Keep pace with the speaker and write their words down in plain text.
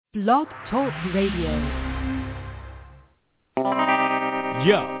Blog Talk Radio.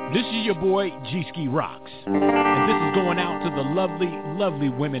 Yo, this is your boy G-Ski Rocks, and this is going out to the lovely, lovely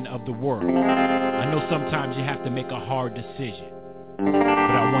women of the world. I know sometimes you have to make a hard decision, but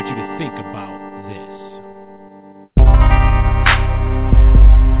I want you to think about this.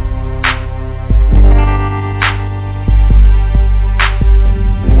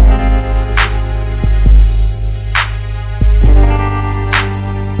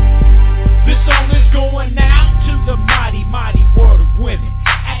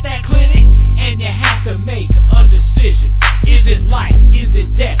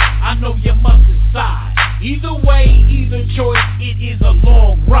 Either way, either choice, it is a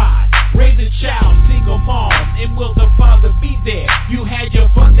long ride. Raise a child, single mom, and will the father be there? You had your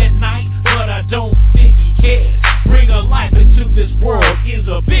fun that night, but I don't think he cares. Bring a life into this world is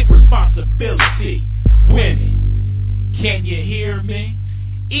a big responsibility. Women, can you hear me?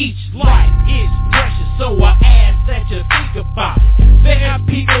 Each life is precious, so I ask that you think about it. There are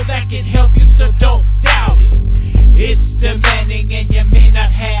people that can help you, so don't doubt it. It's demanding and you may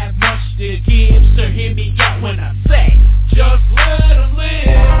not have much to give, so hear me out when I say, just let them live.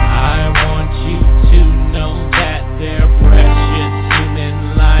 I want you to know that they're precious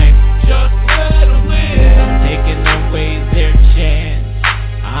human life. Just let them live. Taking away their chance,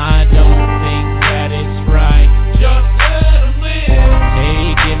 I don't think that it's right. Just let them live.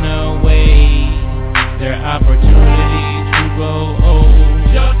 Taking away their opportunity to grow old.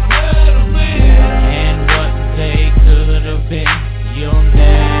 Just let them live. And what they could have been, you'll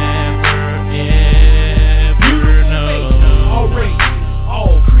never ever know. All races,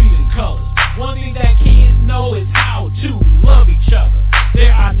 all creed and colors. One thing that kids know is how to love each other.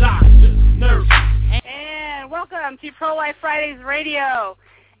 There are doctors, nurses. And welcome to Pro-Life Fridays Radio.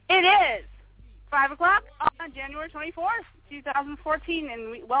 It is 5 o'clock on January 24th, 2014,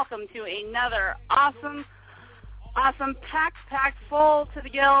 and we welcome to another awesome, packed full to the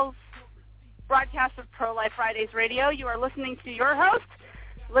gills broadcast of Pro-Life Fridays Radio. You are listening to your host,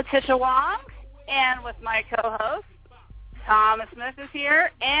 Letitia Wong, and with my co-host, Thomas Smith is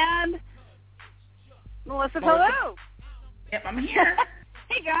here, and Melissa Palou. Yep, I'm here.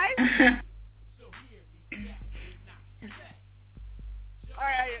 Hey, guys. All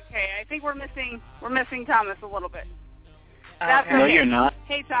right, okay. I think we're missing Thomas a little bit. That's Okay. No, okay. you're not.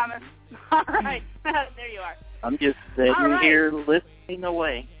 Hey, Thomas. All right. There you are. I'm just sitting here listening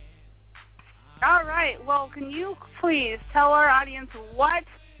away. All right. Well, can you please tell our audience what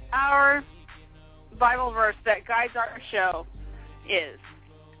our Bible verse that guides our show is?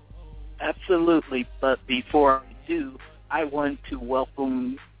 Absolutely. But before I do, I want to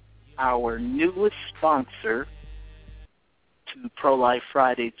welcome our newest sponsor to Pro-Life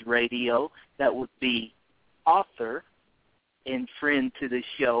Fridays Radio. That would be author and friend to the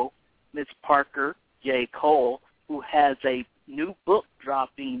show, Miss Parker J. Cole, who has a new book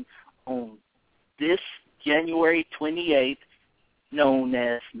dropping on this January 28th, known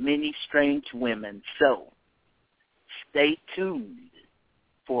as Many Strange Women. So stay tuned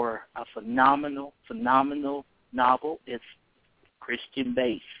for a phenomenal novel. It's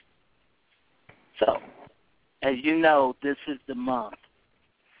Christian-based. So, as you know, this is the month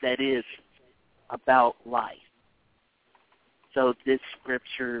that is about life. So this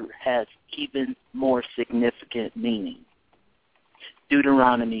scripture has even more significant meaning.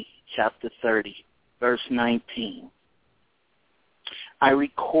 Deuteronomy chapter 30, verse 19. I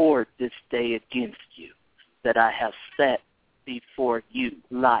record this day against you that I have set before you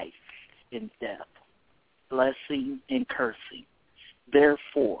life and death, blessing and cursing.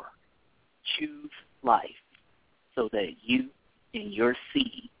 Therefore, choose life so that you and your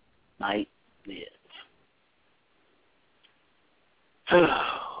seed might live.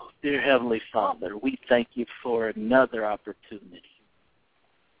 Oh, dear Heavenly Father, we thank you for another opportunity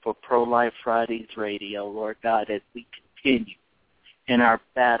for Pro-Life Fridays Radio, Lord God, as we continue in our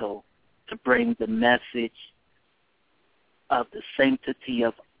battle to bring the message of the sanctity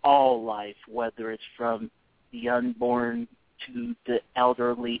of all life, whether it's from the unborn to the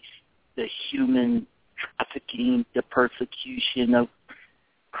elderly, the human trafficking, the persecution of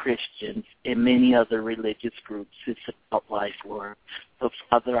Christians, and many other religious groups. It's about life, Lord. So,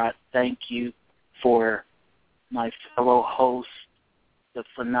 Father, I thank you for my fellow hosts, the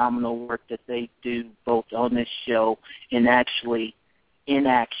phenomenal work that they do both on this show and actually in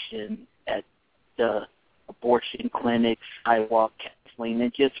action at the abortion clinics, sidewalk counseling,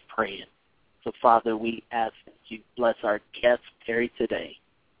 and just praying. So, Father, we ask that you bless our guest, Terry, today.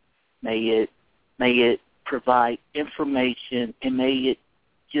 May it provide information, and may it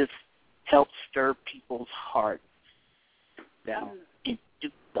just help stir people's hearts down and do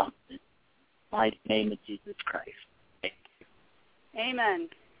something mighty name of Jesus Christ. Thank you. Amen.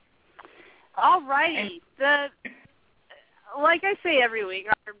 All righty. Like I say every week,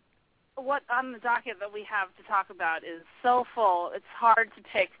 what on the docket that we have to talk about is so full. It's hard to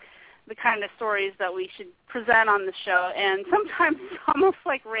pick the kind of stories that we should present on the show, and sometimes it's almost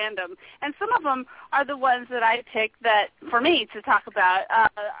like random. And some of them are the ones that I pick that, for me, to talk about, are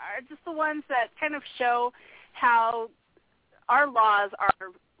just the ones that kind of show how our laws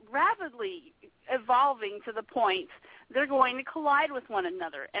are rapidly evolving to the point they're going to collide with one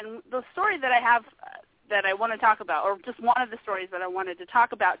another. And the story that I have that I want to talk about, or just one of the stories that I wanted to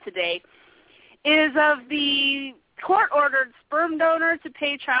talk about today, is of the court-ordered sperm donor to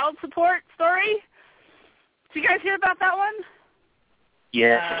pay child support story. Did you guys hear about that one?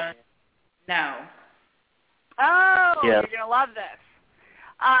 Yes. No. Oh, yeah. You're going to love this.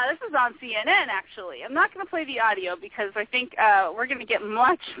 This is on CNN, actually. I'm not going to play the audio because I think we're going to get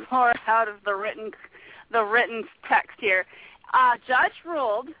much more out of the written text here. Judge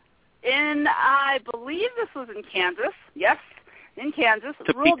ruled in, I believe this was in Kansas. Yes, in Kansas.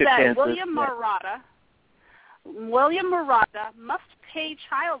 Ruled that Kansas, William Murata must pay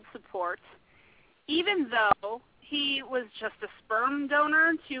child support even though he was just a sperm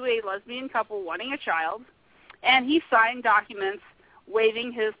donor to a lesbian couple wanting a child, and he signed documents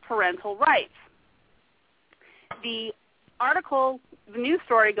waiving his parental rights. The news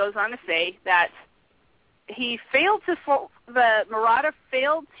story goes on to say that Murata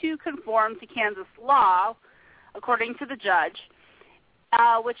failed to conform to Kansas law, according to the judge,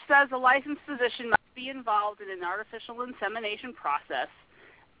 which says a licensed physician must be involved in an artificial insemination process.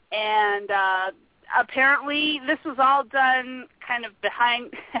 And apparently this was all done kind of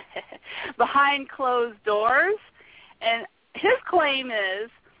behind closed doors. And his claim is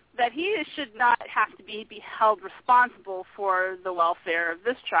that he should not have to be held responsible for the welfare of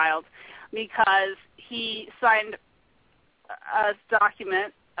this child because he signed a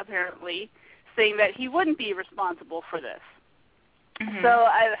document, apparently, saying that he wouldn't be responsible for this. Mm-hmm. So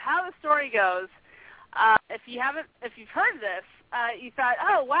how the story goes, if you've heard this, you thought,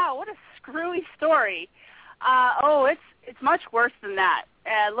 oh wow, what a screwy story. It's much worse than that.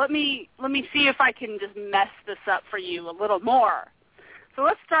 Let me see if I can just mess this up for you a little more. So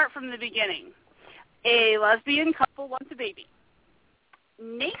let's start from the beginning. A lesbian couple wants a baby.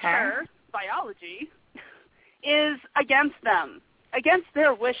 Nature, biology, is against them, against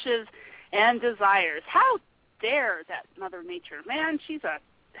their wishes and desires. How dare that Mother Nature? Man, she's a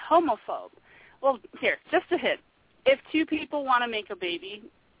homophobe. Well, here, just a hint. If two people want to make a baby,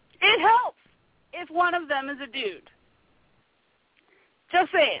 it helps if one of them is a dude.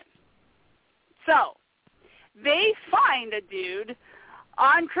 Just saying. So, they find a dude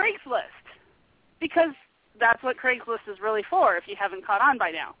on Craigslist because that's what Craigslist is really for, if you haven't caught on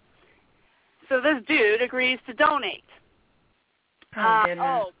by now. So this dude agrees to donate. But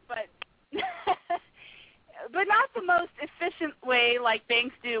but not the most efficient way like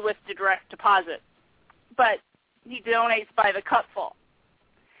banks do with the direct deposit. But he donates by the cupful.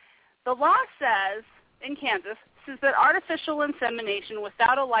 The law says, in Kansas, says that artificial insemination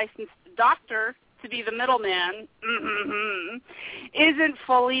without a licensed doctor to be the middleman isn't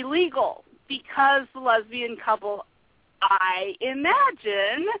fully legal because the lesbian couple, I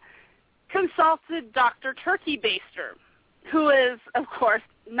imagine, consulted Dr. Turkey Baster, who is, of course,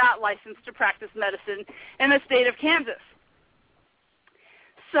 not licensed to practice medicine in the state of Kansas.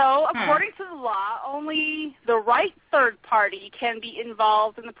 So, according to the law, only the right third party can be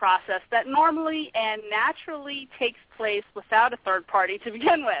involved in the process that normally and naturally takes place without a third party to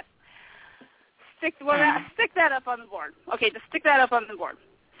begin with. Stick that up on the board. Okay, just stick that up on the board.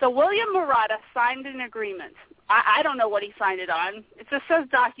 So William Murata signed an agreement. I don't know what he signed it on. It just says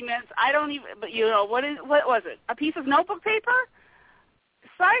documents. I don't even, but what was it? A piece of notebook paper?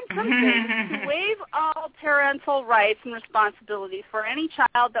 Signed something to waive all parental rights and responsibilities for any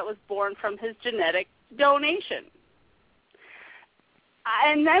child that was born from his genetic donation.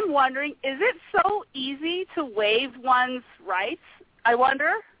 And I'm wondering, is it so easy to waive one's rights? I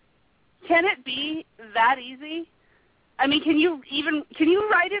wonder. Can it be that easy? I mean, can you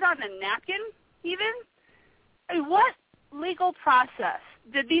write it on a napkin even? I mean, what legal process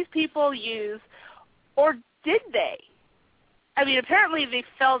did these people use, or did they? I mean, apparently they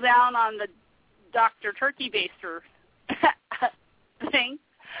fell down on the Dr. Turkey Baster thing.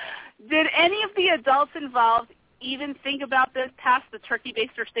 Did any of the adults involved even think about this past the Turkey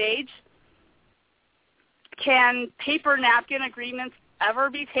Baster stage? Can paper napkin agreements ever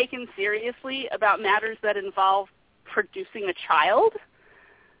be taken seriously about matters that involve producing a child?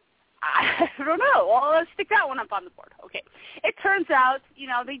 I don't know. Well, let's stick that one up on the board. Okay. It turns out,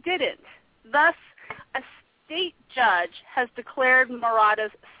 they didn't. Thus, a state judge has declared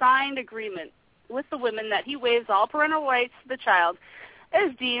Murata's signed agreement with the women that he waives all parental rights to the child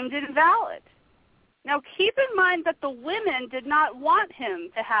as deemed invalid. Now, keep in mind that the women did not want him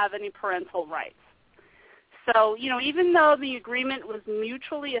to have any parental rights. So, even though the agreement was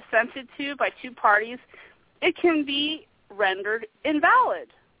mutually assented to by two parties, it can be rendered invalid.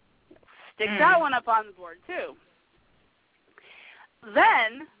 Stick that one up on the board, too.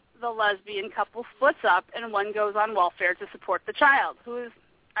 Then the lesbian couple splits up, and one goes on welfare to support the child, who is,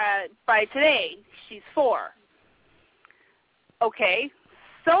 by today, she's 4. Okay,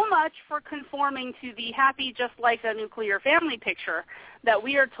 so much for conforming to the happy just like a nuclear family picture that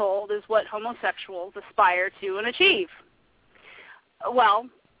we are told is what homosexuals aspire to and achieve. Well,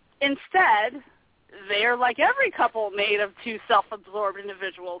 instead, they are like every couple made of two self-absorbed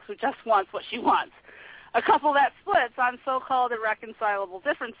individuals who just wants what she wants. A couple that splits on so-called irreconcilable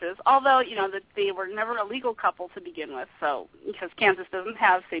differences, although, that they were never a legal couple to begin with, so because Kansas doesn't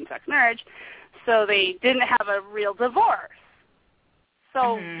have same-sex marriage, so they didn't have a real divorce.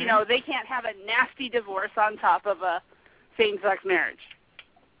 So, they can't have a nasty divorce on top of a same-sex marriage.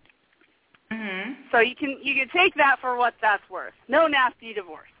 So you can take that for what that's worth. No nasty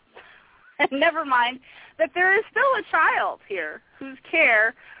divorce. And never mind that there is still a child here whose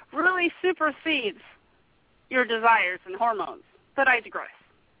care really supersedes your desires and hormones. But I digress.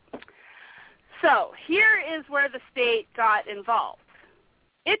 So here is where the state got involved.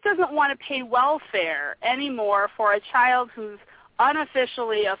 It doesn't want to pay welfare anymore for a child whose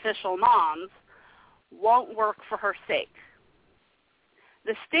unofficially official moms won't work for her sake.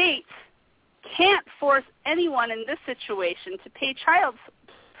 The state can't force anyone in this situation to pay child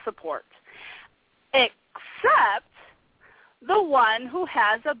support, except the one who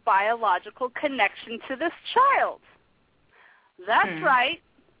has a biological connection to this child. That's right,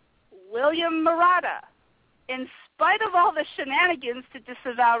 William Murata. In spite of all the shenanigans to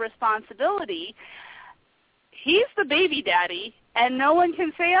disavow responsibility, he's the baby daddy, and no one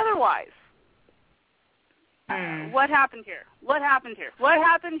can say otherwise. What happened here? What happened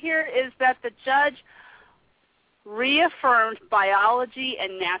here is that the judge reaffirmed biology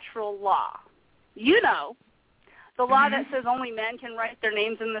and natural law. The law that says only men can write their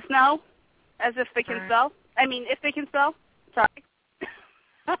names in the snow, as if they can spell. If they can spell. Sorry.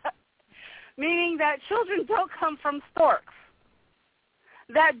 Meaning that children don't come from storks.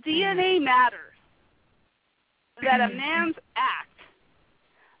 That DNA matters. That a man's act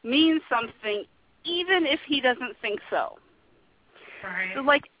means something even if he doesn't think so. Right. So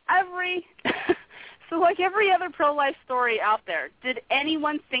like every other pro-life story out there, did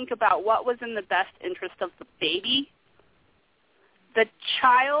anyone think about what was in the best interest of the baby? The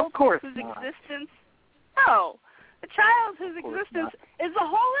child whose existence? No. The child whose existence is the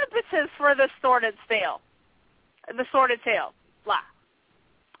whole impetus for the sordid tale. Blah.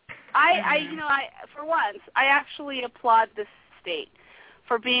 For once, I actually applaud this state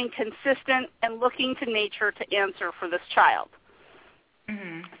for being consistent and looking to nature to answer for this child.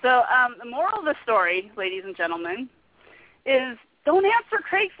 So the moral of the story, ladies and gentlemen, is don't answer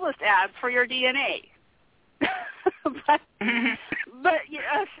Craigslist ads for your DNA. but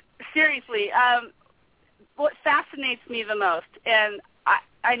seriously, what fascinates me the most, and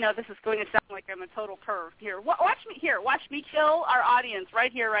I know this is going to sound like I'm a total perv here. Watch me kill our audience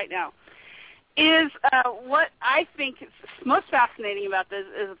right here, right now. Is what I think is most fascinating about this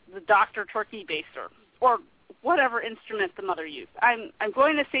is the Dr. Turkey Baster, or whatever instrument the mother used. I'm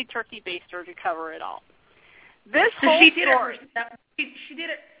going to say turkey baster to cover it all. This whole story. She did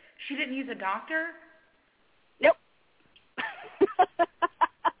it. She didn't use a doctor? Nope.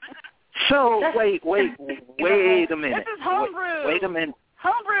 So wait a minute. This is homebrew. Wait a minute.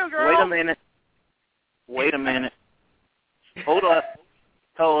 Homebrew, girl. Wait a minute. Hold up.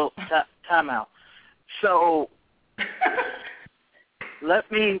 Time out. So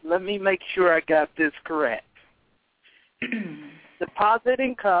let me make sure I got this correct. Deposit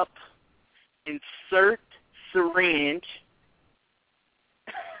in cup, insert syringe,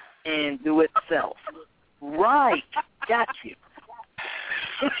 and do it self. Right. Got you.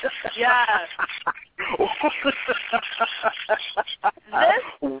 Yes. This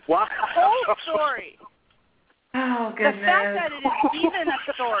whole story. Oh, goodness. The fact that it is even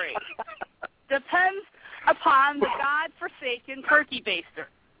a story depends upon the God-forsaken turkey baster.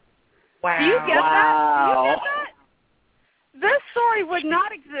 Wow. Do you get that? Do you get that? This story would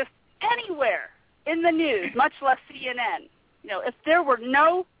not exist anywhere in the news, much less CNN, if there were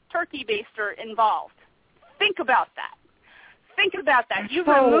no turkey baster involved. Think about that. You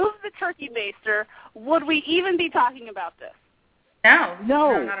remove the turkey baster, would we even be talking about this? No,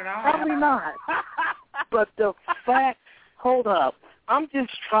 No, not at all. probably not. But the fact, hold up, I'm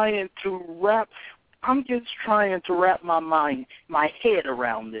just trying to wrap my head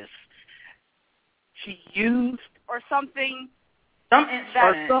around this. She used or something. Some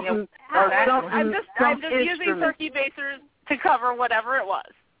instrument. I'm just using turkey basers to cover whatever it was.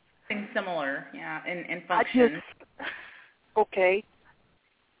 Something similar, yeah, in function. Okay.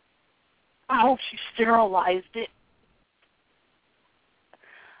 I hope she sterilized it.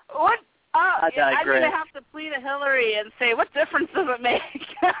 What? I'm digress. going to have to plead to Hillary and say, what difference does it make?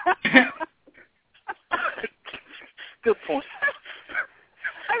 Good point.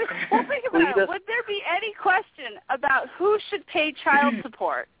 Well, think about it. Would there be any question about who should pay child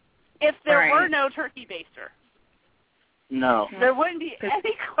support if there were no turkey baster? No. There wouldn't be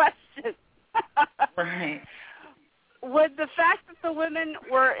any question. Right. Would the fact that the women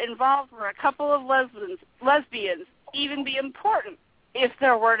were involved were a couple of lesbians even be important if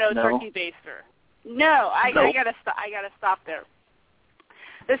there were no turkey baster? No, I gotta stop there.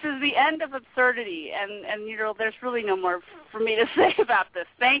 This is the end of absurdity, and there's really no more for me to say about this.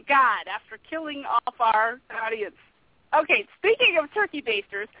 Thank God, after killing off our audience. Okay, speaking of turkey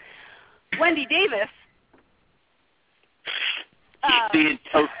basters, Wendy Davis. She's being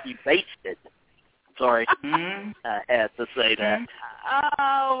turkey basted. Sorry, I had to say that.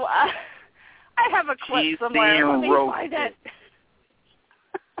 Oh, I have a clip somewhere. Let me find it.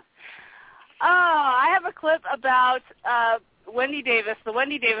 I have a clip about Wendy Davis, the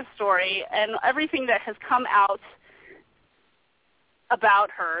Wendy Davis story, and everything that has come out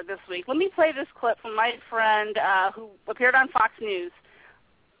about her this week. Let me play this clip from my friend who appeared on Fox News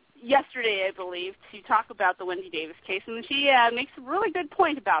yesterday, I believe, to talk about the Wendy Davis case. And she makes a really good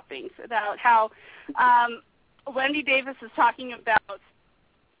point about things, about how Wendy Davis is talking about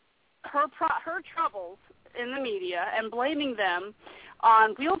her troubles in the media and blaming them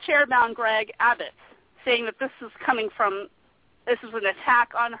on wheelchair-bound Greg Abbott, saying that this is an attack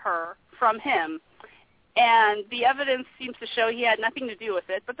on her from him. And the evidence seems to show he had nothing to do with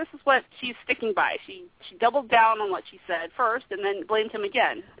it, but this is what she's sticking by. She doubled down on what she said first and then blamed him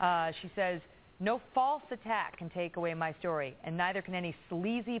again. She says, no false attack can take away my story, and neither can any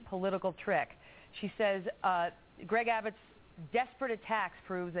sleazy political trick. She says Greg Abbott's desperate attacks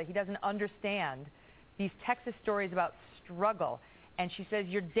proves that he doesn't understand these Texas stories about struggle. And she says,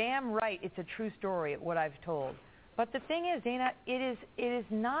 you're damn right, it's a true story, what I've told. But the thing is, Dana, it is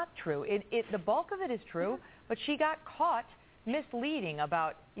not true. The bulk of it is true, but she got caught misleading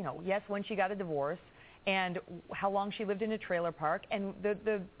about, yes, when she got a divorce and how long she lived in a trailer park. And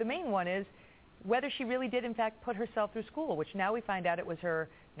the main one is whether she really did, in fact, put herself through school, which now we find out it was her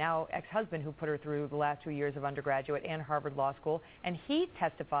now ex-husband who put her through the last 2 years of undergraduate and Harvard Law School. And he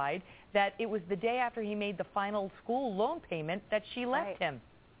testified that it was the day after he made the final school loan payment that she left him.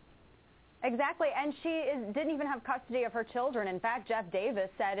 Exactly, and she didn't even have custody of her children. In fact, Jeff Davis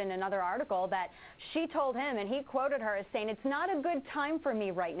said in another article that she told him, and he quoted her as saying, it's not a good time for me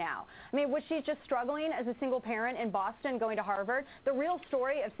right now. I mean, was she just struggling as a single parent in Boston going to Harvard? The real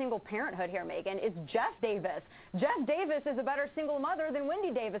story of single parenthood here, Megan, is Jeff Davis. Jeff Davis is a better single mother than Wendy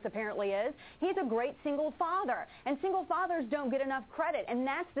Davis apparently is. He's a great single father, and single fathers don't get enough credit, and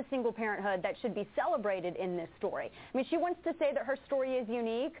that's the single parenthood that should be celebrated in this story. I mean, she wants to say that her story is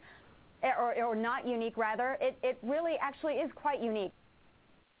unique, or not unique, rather. It really actually is quite unique.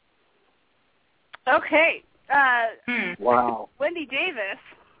 Okay. Wow. Wendy Davis,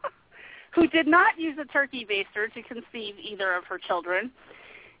 who did not use a turkey baster to conceive either of her children,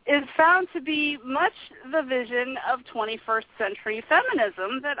 is found to be much the vision of 21st century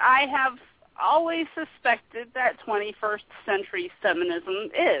feminism that I have always suspected that 21st century feminism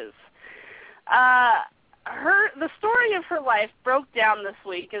is. The story of her life broke down this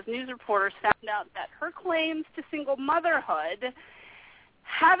week as news reporters found out that her claims to single motherhood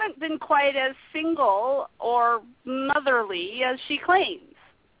haven't been quite as single or motherly as she claims.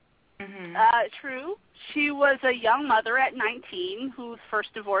 Mm-hmm. True, she was a young mother at 19 whose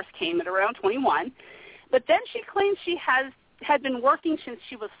first divorce came at around 21, but then she claims she had been working since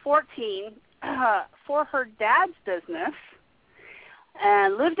she was 14 for her dad's business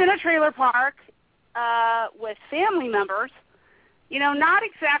and lived in a trailer park with family members, not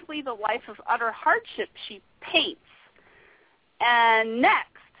exactly the life of utter hardship she paints. And next,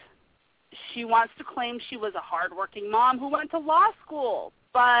 she wants to claim she was a hardworking mom who went to law school.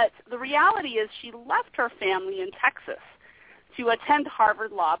 But the reality is she left her family in Texas to attend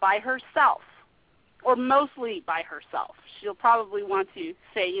Harvard Law by herself, or mostly by herself. She'll probably want to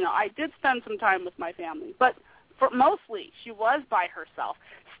say, I did spend some time with my family, but mostly she was by herself,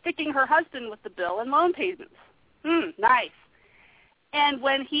 sticking her husband with the bill and loan payments. Nice. And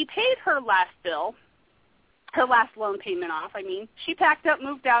when he paid her last bill, her last loan payment off, she packed up,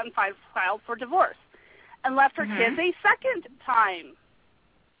 moved out, and filed for divorce and left her kids a second time.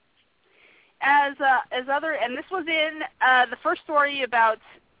 And this was in the first story about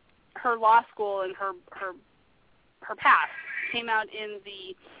her law school and her past came out in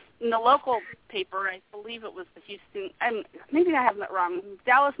the local paper. I believe it was the Houston. Maybe I have that wrong.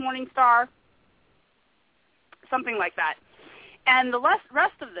 Dallas Morning Star, something like that. And the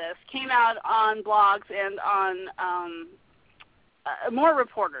rest of this came out on blogs and on more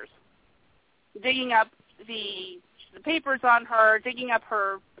reporters digging up the papers on her, digging up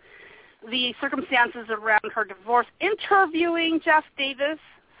the circumstances around her divorce, interviewing Jeff Davis.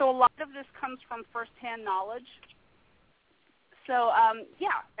 So a lot of this comes from firsthand knowledge. So,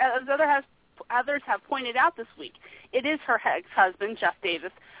 as others have pointed out this week, it is her ex-husband, Jeff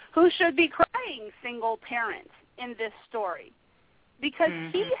Davis, who should be crying single parent in this story, because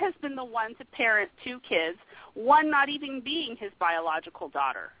he has been the one to parent two kids, one not even being his biological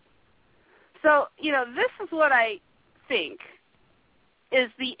daughter. So, this is what I think is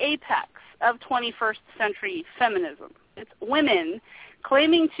the apex of 21st century feminism. It's women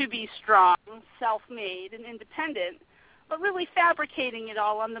claiming to be strong, self-made, and independent, but really fabricating it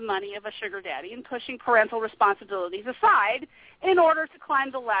all on the money of a sugar daddy and pushing parental responsibilities aside in order to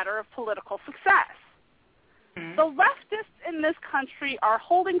climb the ladder of political success. The leftists in this country are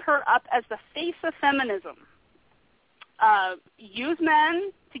holding her up as the face of feminism. Use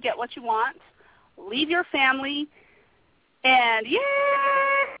men to get what you want, leave your family, and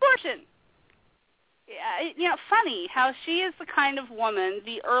abortion. Yeah, funny how she is the kind of woman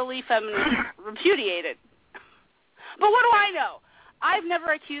the early feminists repudiated. But what do I know? I've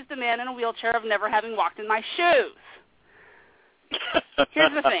never accused a man in a wheelchair of never having walked in my shoes.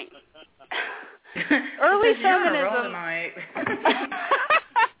 Here's the thing. Early feminism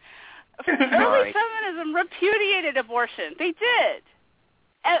repudiated abortion. They did.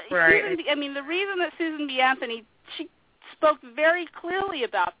 Right. The reason that Susan B. Anthony, she spoke very clearly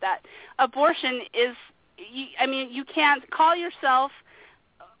about that. Abortion is, you can't call yourself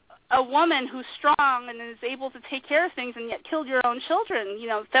a woman who's strong and is able to take care of things and yet kill your own children.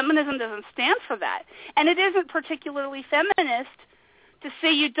 Feminism doesn't stand for that. And it isn't particularly feminist to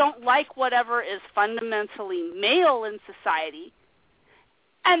say you don't like whatever is fundamentally male in society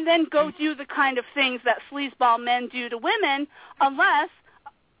and then go do the kind of things that sleazeball men do to women unless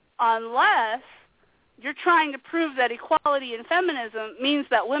you're trying to prove that equality in feminism means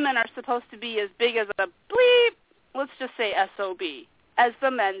that women are supposed to be as big as a bleep, let's just say SOB, as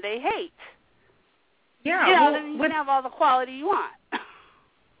the men they hate. Yeah. Then you can have all the quality you want.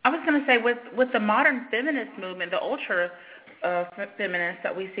 I was going to say, with the modern feminist movement, the ultra feminists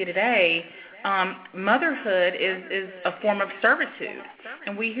that we see today, motherhood is a form of servitude.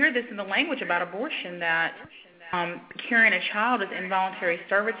 And we hear this in the language about abortion, that carrying a child is involuntary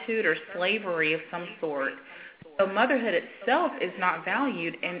servitude or slavery of some sort. So motherhood itself is not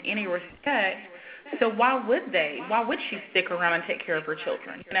valued in any respect. So why would she stick around and take care of her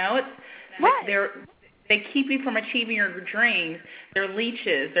children? It's right. They keep you from achieving your dreams. They're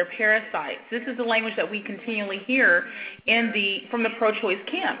leeches. They're parasites. This is the language that we continually hear from the pro-choice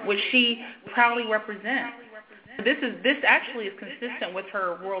camp, which she proudly represents. This actually is consistent with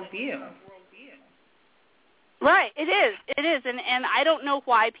her worldview. Right, it is, and I don't know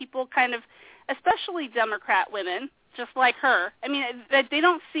why people kind of, especially Democrat women, just like her, that they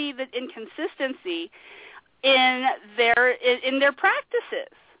don't see the inconsistency in their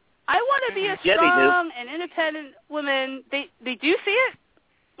practices. I want to be a strong and independent woman. They do see it.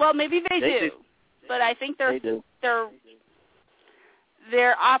 Well, maybe they do, but I think they're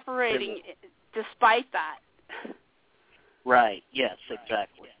operating despite that. Right. Yes.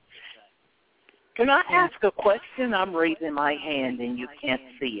 Exactly. Can I ask a question? I'm raising my hand and you can't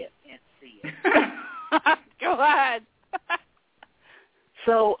see it. Go ahead.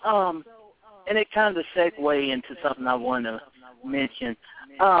 So, and it kind of segue into something I want to mention.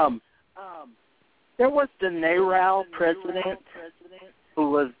 There was the NARAL president who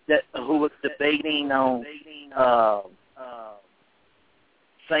was debating on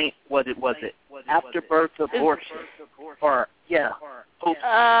saying what was it? Afterbirth abortion, or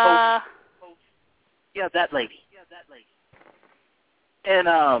that lady.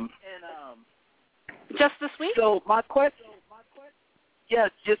 And just this week? So my question,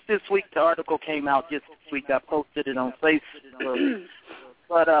 just this week the article came out. Just this week I posted it on Facebook.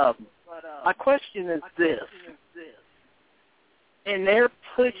 But my question is this: and they're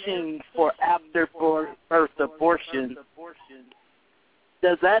pushing for afterbirth abortion.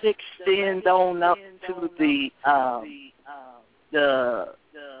 Does that extend on up to the the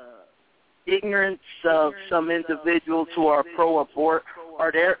ignorance of some individuals who are pro-abort,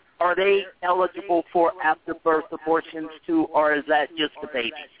 are they eligible for after-birth abortions too, or is that just the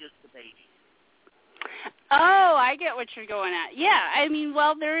babies? Oh, I get what you're going at. Yeah, I mean,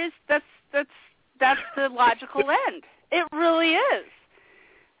 well, that's the logical end. It really is.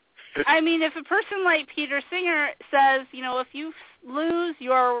 I mean, if a person like Peter Singer says, you know, if you lose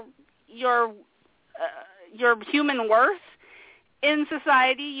your human worth in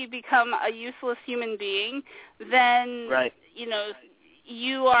society, you become a useless human being, then, right. You know,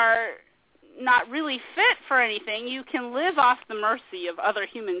 you are not really fit for anything. You can live off the mercy of other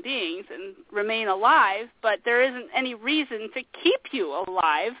human beings and remain alive, but there isn't any reason to keep you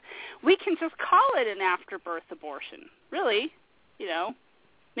alive. We can just call it an after-birth abortion, really, you know,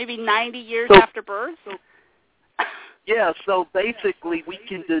 maybe 90 years after birth. Yeah, so basically we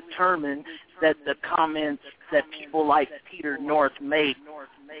can determine that the comments that people like Peter North made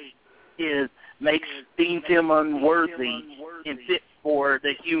deems him unworthy and fit for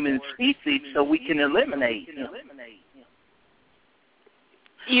the human species, so we can eliminate him.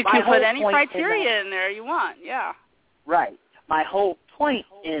 You can put any criteria in there you want, yeah. Right. My whole point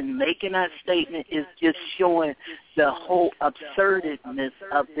in making that statement is just showing the whole absurdness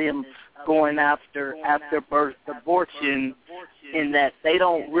of them going after birth abortion, in that they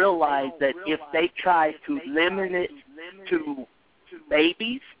don't realize that if they try to limit it to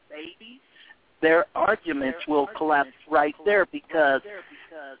babies, their arguments will collapse right there, because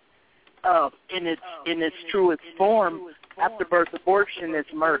in its truest form, after birth abortion is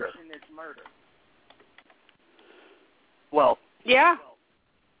murder. Well, yeah.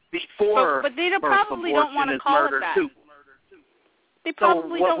 Before but they birth probably don't want to call it that. Too. They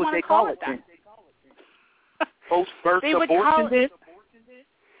probably don't want to call it that. Post-birth abortion then?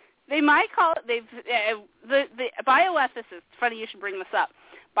 They might call it, the bioethicists, funny you should bring this up,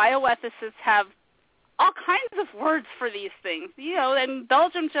 bioethicists have all kinds of words for these things. You know, and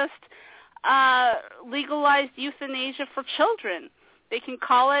Belgium just legalized euthanasia for children. They can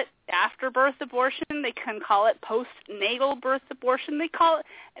call it after-birth abortion. They can call it post-natal birth abortion. They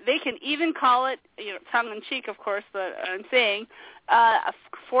can even call it, you know, tongue-in-cheek, of course, but I'm saying,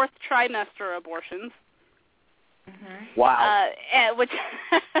 fourth trimester abortions. Mm-hmm. Wow. Which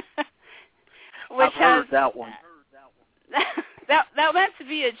I've heard that one. that meant to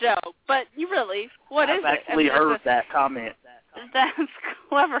be a joke, but what is it? I've actually heard that comment. That's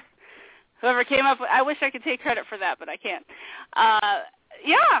clever. Whoever came up with, I wish I could take credit for that, but I can't.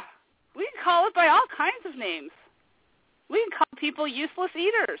 Yeah, we can call it by all kinds of names. We can call people useless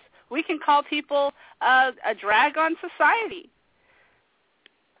eaters. We can call people a drag on society.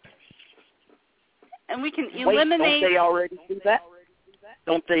 And we can eliminate... Don't they already do that?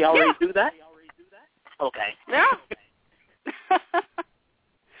 Don't they already do that? Okay. Yeah.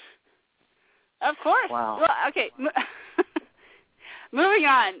 Of course. Wow. Well, okay. Moving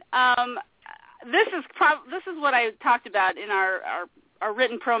on. This is what I talked about in our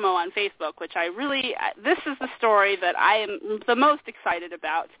written promo on Facebook, which this is the story that I am the most excited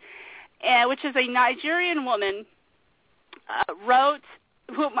about, which is a Nigerian woman wrote,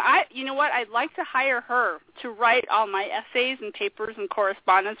 I'd like to hire her to write all my essays and papers and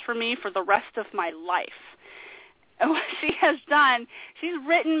correspondence for me for the rest of my life. And what she has done, she's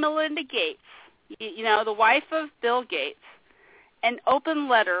written Melinda Gates, the wife of Bill Gates, an open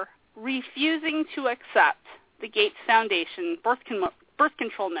letter refusing to accept the Gates Foundation birth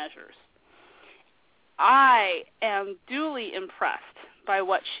control measures. I am duly impressed by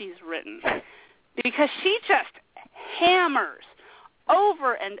what she's written, because she just hammers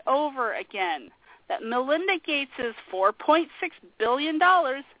over and over again that Melinda Gates' $4.6 billion,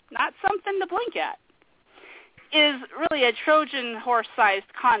 not something to blink at, is really a Trojan horse-sized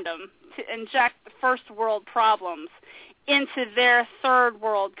condom to inject the first world problems into their third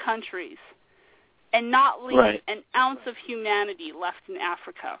world countries and not leave an ounce of humanity left in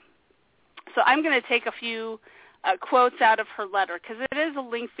Africa. So I'm going to take a few quotes out of her letter, because it is a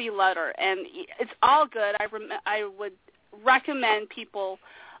lengthy letter, and it's all good. I would recommend people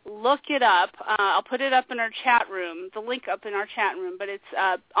look it up. I'll put it up in our chat room, the link up in our chat room, but it's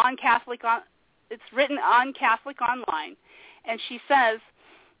it's written on Catholic Online, and she says,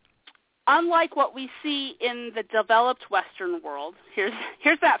 unlike what we see in the developed Western world,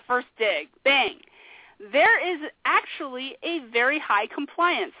 here's that first dig, bang, there is actually a very high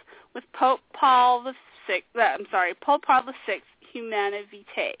compliance with Pope Paul VI, Humanae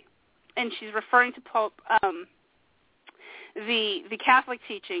Vitae, and she's referring to Pope the Catholic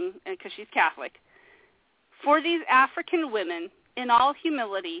teaching, because she's Catholic. For these African women, in all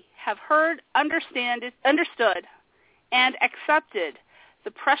humility, have heard, understood, and accepted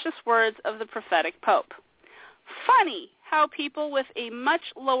the precious words of the prophetic Pope. Funny how people with a much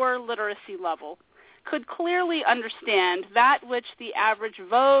lower literacy level could clearly understand that which the average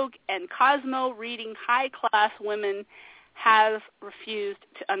Vogue and Cosmo reading high-class women have refused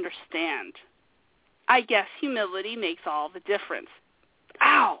to understand. I guess humility makes all the difference.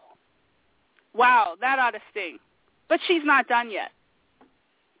 Ow! Wow, that ought to sting. But she's not done yet.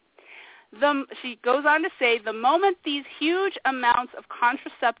 She goes on to say, the moment these huge amounts of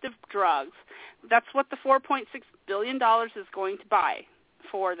contraceptive drugs, that's what the $4.6 billion is going to buy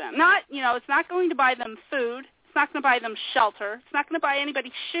for them. It's not going to buy them food. It's not going to buy them shelter. It's not going to buy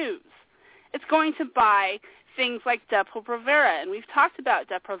anybody shoes. It's going to buy things like Depo-Provera, and we've talked about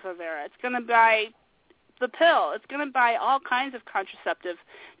Depo-Provera. It's going to buy the pill. It's going to buy all kinds of contraceptive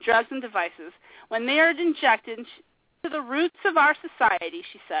drugs and devices. When they are injected to the roots of our society,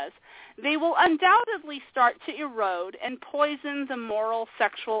 she says, they will undoubtedly start to erode and poison the moral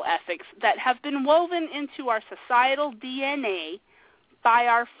sexual ethics that have been woven into our societal DNA by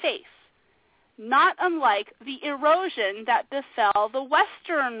our faith, not unlike the erosion that befell the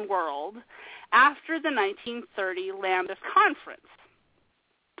Western world after the 1930 Lambeth Conference.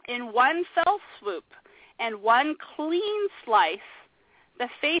 In one fell swoop and one clean slice, the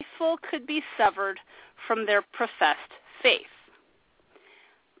faithful could be severed from their professed faith.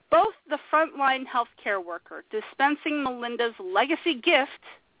 Both the frontline healthcare worker dispensing Melinda's legacy gift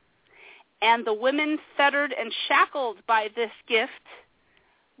and the women fettered and shackled by this gift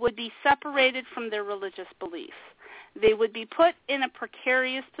would be separated from their religious beliefs. They would be put in a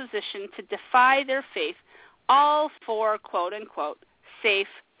precarious position to defy their faith, all for, quote-unquote, safe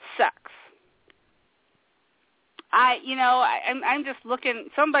sex. I'm just looking,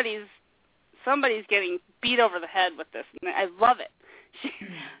 somebody's getting beat over the head with this, and I love it.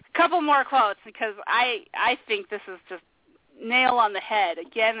 A couple more quotes, because I think this is just nail on the head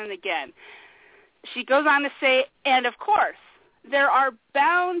again and again. She goes on to say, and of course, there are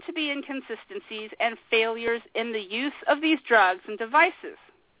bound to be inconsistencies and failures in the use of these drugs and devices.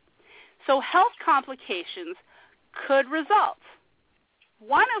 So health complications could result,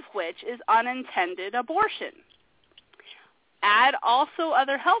 one of which is unintended abortion. Add also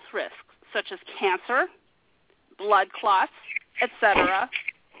other health risks, such as cancer, blood clots, etc.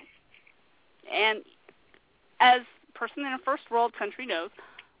 And as a person in a first world country knows,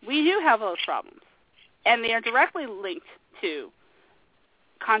 we do have those problems. And they are directly linked to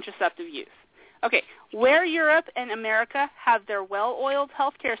contraceptive use. Okay, where Europe and America have their well-oiled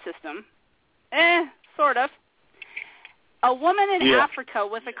healthcare system, sort of. A woman in Africa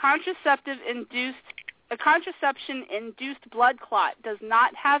with a contraception-induced blood clot does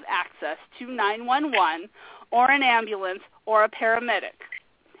not have access to 911 or an ambulance or a paramedic.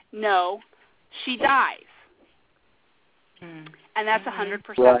 No, she dies. And that's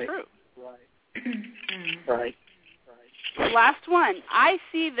 100% true. Right. Last one. I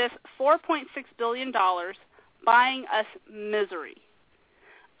see this $4.6 billion buying us misery.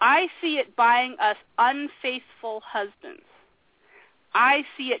 I see it buying us unfaithful husbands. I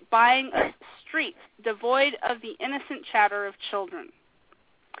see it buying us streets devoid of the innocent chatter of children.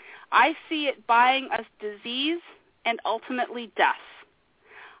 I see it buying us disease and ultimately death.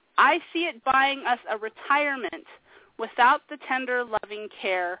 I see it buying us a retirement without the tender, loving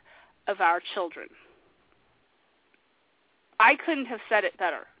care of our children. I couldn't have said it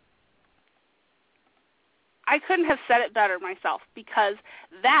better. I couldn't have said it better myself, because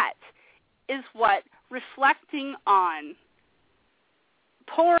that is what reflecting on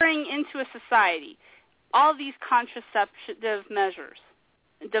pouring into a society all these contraceptive measures,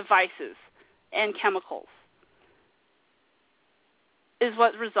 devices, and chemicals is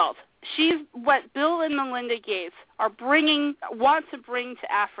what results. She's what Bill and Melinda Gates want to bring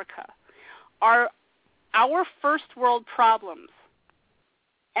to Africa are our first world problems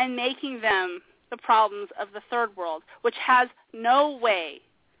and making them the problems of the third world, which has no way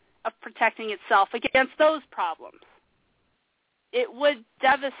of protecting itself against those problems. It would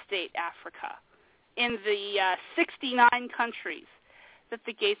devastate Africa in the 69 countries that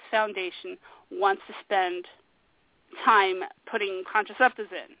the Gates Foundation wants to spend time putting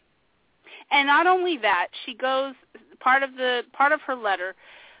contraceptives in. And not only that, she goes, part of her letter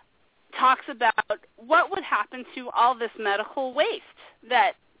talks about what would happen to all this medical waste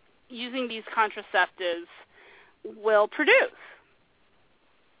that using these contraceptives will produce.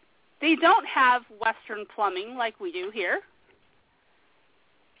 They don't have Western plumbing like we do here.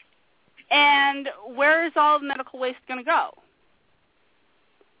 And where is all the medical waste going to go?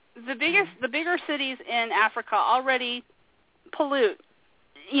 The bigger cities in Africa already pollute,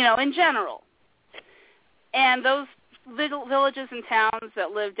 in general. And those villages and towns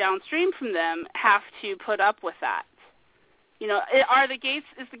that live downstream from them have to put up with that? You know, is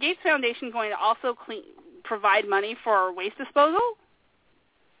the Gates Foundation going to also provide money for waste disposal?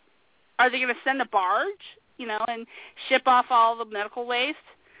 Are they going to send a barge, you know, and ship off all the medical waste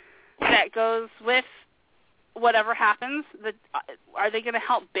that goes with whatever happens? Are they going to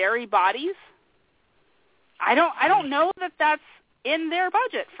help bury bodies? I don't know that that's in their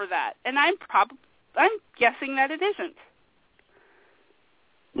budget for that, and I'm guessing that it isn't.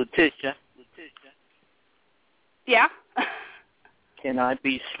 Letitia. Yeah. Can I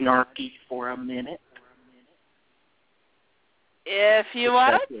be snarky for a minute? If you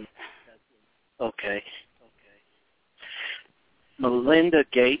want. Okay. Melinda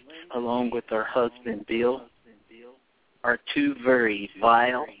Gates, along with her husband Bill, are two very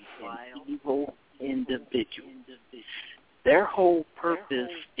vile and evil individuals. Their whole purpose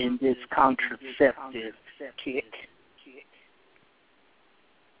in this contraceptive kick,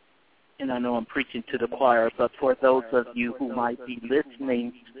 and I know I'm preaching to the choir, but for those of you who might be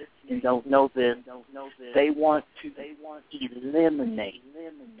listening and don't know this, they want to eliminate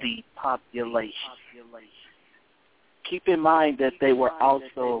the population. Keep in mind that they were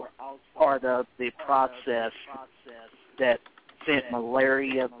also part of the process that sent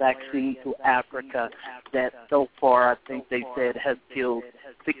malaria vaccine to Africa that so far I think they said has killed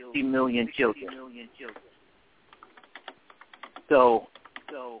 60 million children. So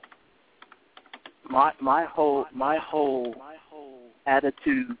my whole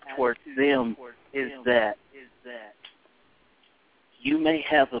attitude towards them is that you may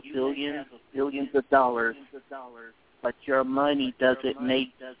have billions of dollars, but your money doesn't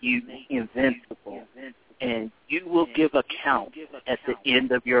make you invincible. And you will give account at the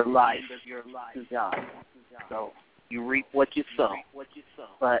end of your life to God. So you reap what you sow.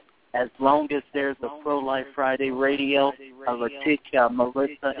 But as long as there's a Pro-Life Friday radio, a Letitia, a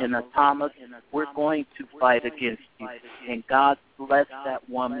Melissa, and a Thomas, we're going to fight against you. And God bless that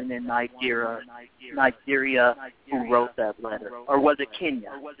woman in Nigeria who wrote that letter. Or was it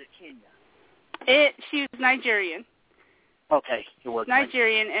Kenya? She was Nigerian. Okay, it was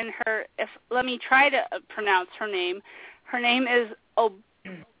Nigerian, and let me try to pronounce her name. Her name is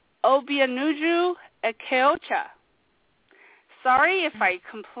Obianuju Ekeocha. Sorry if I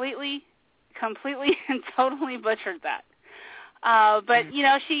completely and totally butchered that. But you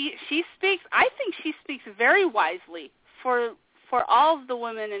know, she speaks. I think she speaks very wisely for all of the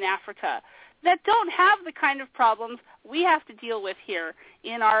women in Africa that don't have the kind of problems we have to deal with here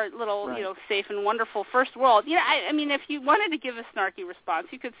in our little, you know, safe and wonderful first world. You know, I mean, if you wanted to give a snarky response,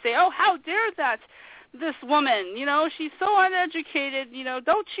 you could say, "Oh, how dare this woman? You know, she's so uneducated. You know,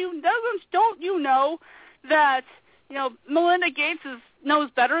 don't you know that, you know, Melinda Gates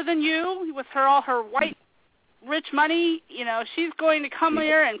knows better than you with all her white rich money. You know, she's going to come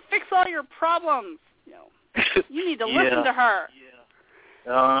here and fix all your problems. You know, you need to listen to her."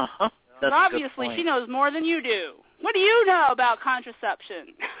 Uh-huh. That's obviously she knows more than you do. What do you know about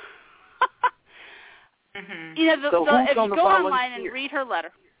contraception? You know, if you go online and read her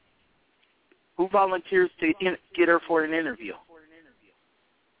letter. Who volunteers to get her for an interview?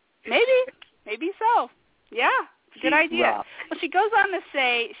 Maybe so. Yeah, good idea. Well, she goes on to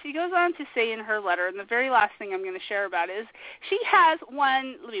say in her letter, and the very last thing I'm going to share about is she has let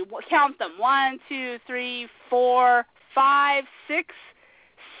me count them, 1, 2, 3, 4, 5, 6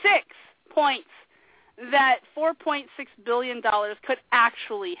 points that $4.6 billion could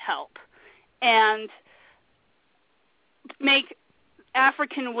actually help and give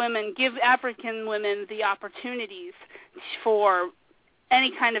African women the opportunities for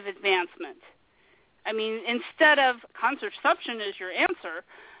any kind of advancement. I mean, instead of contraception is your answer,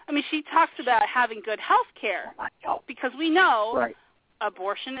 I mean, she talks about having good health care because we know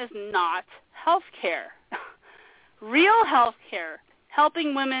abortion is not health care. Real health care,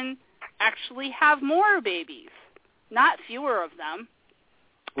 helping women actually have more babies, not fewer of them.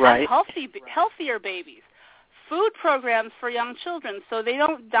 Have healthier babies. Food programs for young children so they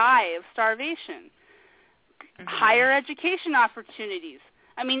don't die of starvation. Higher education opportunities.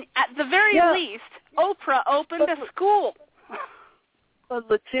 I mean, at the very least, Oprah opened a school. But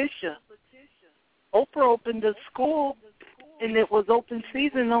Letitia, Oprah opened a school, and it was open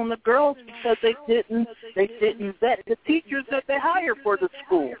season on the girls because they didn't vet the teachers that they hired for the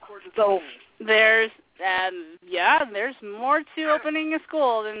school. So there's more to opening a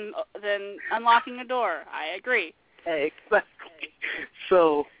school than unlocking a door. I agree. Exactly.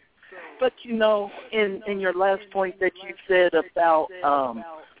 So, but you know, in your last point that you said about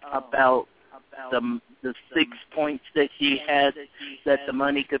the 6 points that she had that the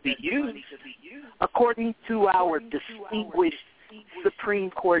money could be used, according to our distinguished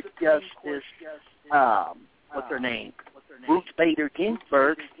Supreme Court Justice, what's her name, Ruth Bader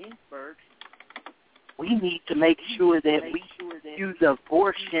Ginsburg, we need to make sure that we use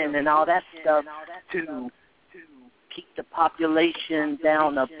abortion and all that stuff to keep the population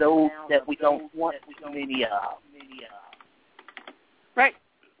down of those that we don't want too many of. Right.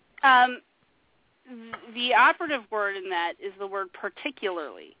 The operative word in that is the word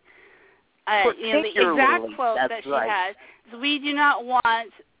particularly. The exact quote that she had is, we do not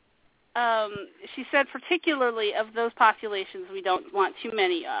want, she said, particularly of those populations we don't want too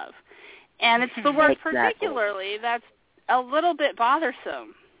many of. And it's the word particularly that's a little bit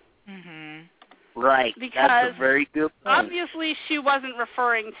bothersome. Mm-hmm. Right. Because that's a very good point. Obviously she wasn't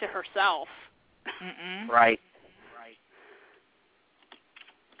referring to herself. Mm-mm. Right.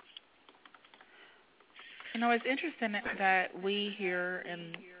 It's interesting that we here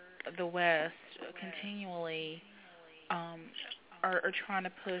in the West continually are trying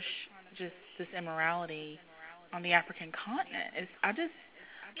to push just this immorality on the African continent. I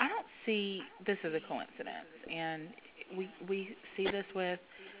don't see this as a coincidence, and we see this with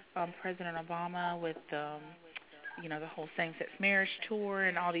President Obama with the whole same-sex marriage tour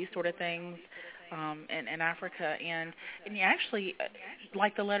and all these sort of things in Africa, and you actually,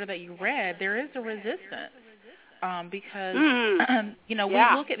 like the letter that you read, there is a resistance because we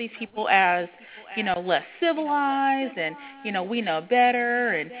look at these people as less civilized, and we know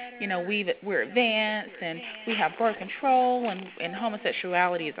better, and we're advanced, and we have birth control, and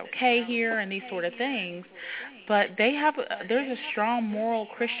homosexuality is okay here, and these sort of things. But there's a strong moral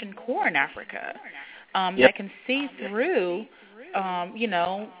Christian core in Africa that can see through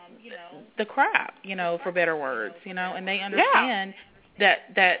the crap, for better words, and they understand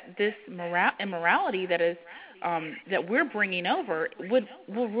that this immorality that is that we're bringing over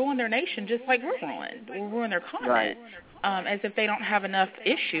will ruin their nation just like we're ruined. Will ruin their continent, as if they don't have enough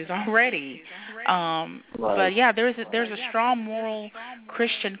issues already. But yeah, there's a strong moral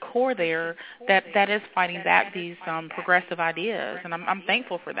Christian core there that is fighting back these progressive ideas, and I'm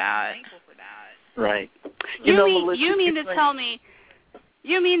thankful for that. Right. You mean to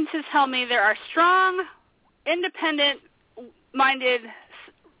tell me there are strong, independent-minded,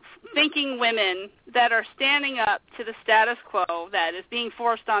 thinking women that are standing up to the status quo that is being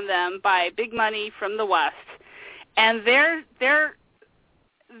forced on them by big money from the West, and they're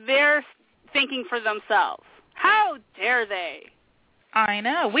thinking for themselves. How dare they? I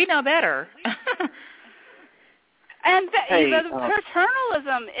know. We know better. And the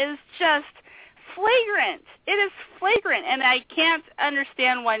paternalism is just flagrant. It is flagrant, and I can't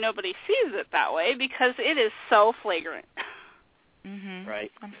understand why nobody sees it that way, because it is so flagrant. Mm-hmm.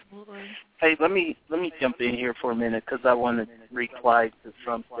 Right. Absolutely. Hey, let me jump in here for a minute, because I want to reply to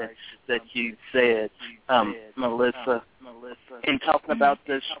something that you said, Melissa, in talking about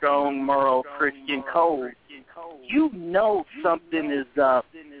the strong moral Christian code. Something is up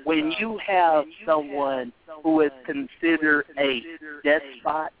when you have someone who is considered a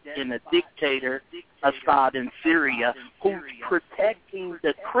despot and a dictator, Assad in Syria, who's protecting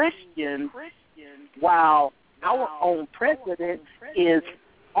the Christians while our own president is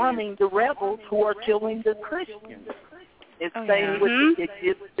arming the rebels who are killing the Christians. It's same with the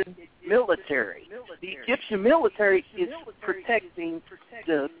Egyptian military. The Egyptian military is protecting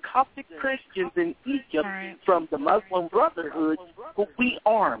the Coptic Christians in Egypt from the Muslim Brotherhood, who we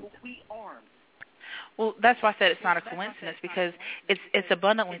armed. Well, that's why I said it's not a coincidence, because it's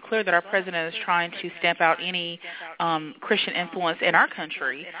abundantly clear that our president is trying to stamp out any Christian influence in our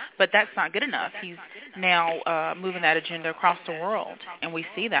country, but that's not good enough. He's now moving that agenda across the world, and we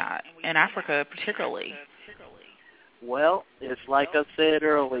see that in Africa particularly. Well, it's like I said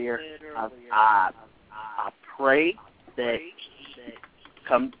earlier, I pray that he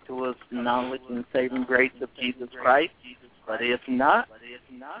comes to us knowledge and saving grace of Jesus Christ, but if not,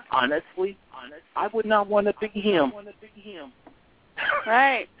 honestly, I would not want to be him.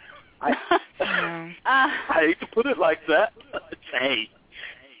 Right. I hate to put it like that. Hey.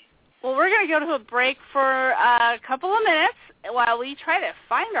 Well, we're going to go to a break for a couple of minutes while we try to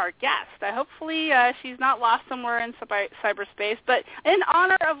find our guest. Hopefully she's not lost somewhere in cyberspace. But in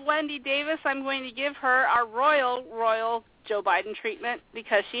honor of Wendy Davis, I'm going to give her our royal Joe Biden treatment,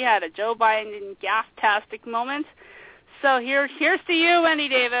 because she had a Joe Biden gaffe-tastic moment. So here's to you, Wendy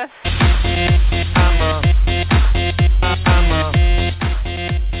Davis. I'm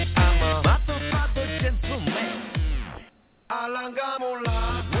a motherfucker gentleman.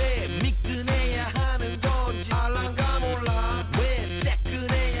 알랑가몰라 왜 미끈해야 하는 건지 알랑가몰라 왜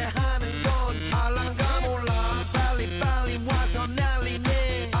새끈해야 하는 건지 알랑가몰라 빨리 와서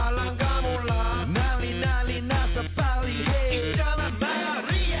난리네 알랑가몰라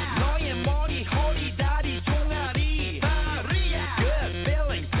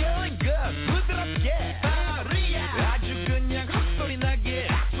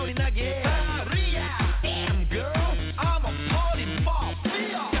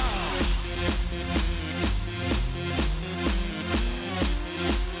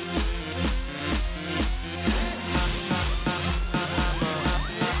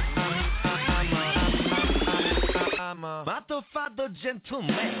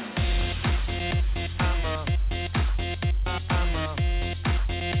gentleman.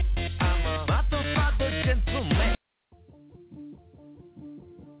 Gentleman.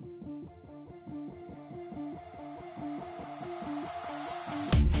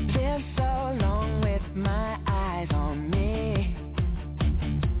 Been so long with my eyes on me,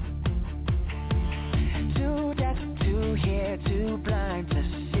 too deaf, too hear, too blind to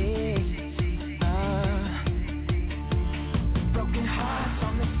see. Broken hearts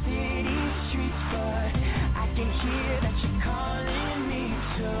on the city streets, but I can hear that you're calling me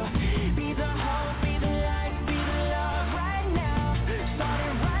to be the hope, be the light, be the love right now,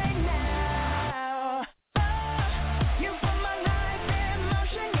 starting right now. You put my life in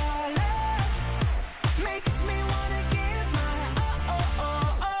motion, your love makes me wanna give my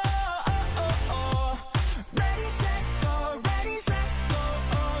ready, set, go, ready, set, go,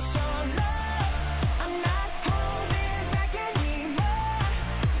 so love, I'm not holding back anymore,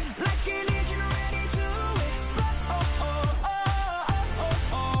 like an engine ready to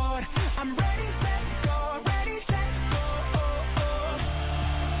explode. I'm ready, set, go, ready, set, go.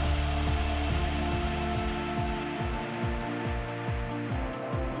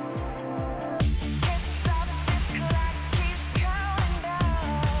 Can't stop this clock, keeps counting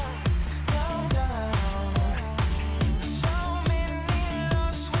down, so many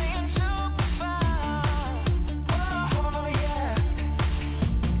lost, waiting to be found. Oh yeah,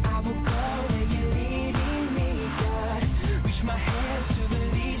 I will go where you're leading me, God. Reach my hands to the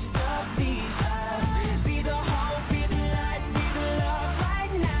least of these eyes. Be the hope, be the light, be the love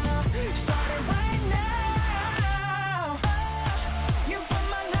right now, starting right now. You put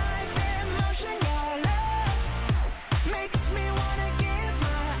my life in motion, your love makes me wanna give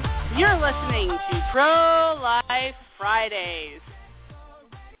my You're listening to Pro-Life Fridays.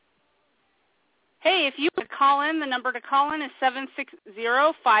 Hey, if you would call in, the number to call in is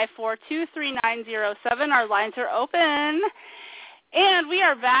 760-542-3907. Our lines are open. And we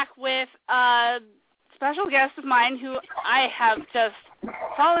are back with a special guest of mine who I have just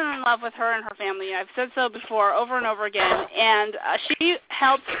fallen in love with her and her family. I've said so before over and over again. And she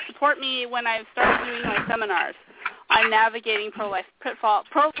helped support me when I started doing my seminars on navigating pro-life pitfalls,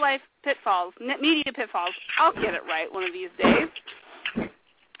 media pitfalls. I'll get it right one of these days.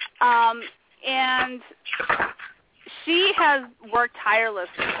 And she has worked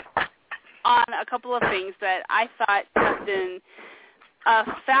tirelessly on a couple of things that I thought have been a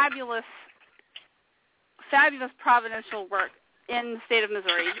fabulous providential work in the state of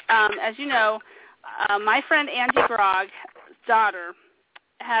Missouri. As you know, my friend Angela Grogg's daughter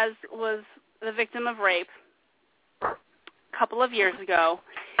was the victim of rape a couple of years ago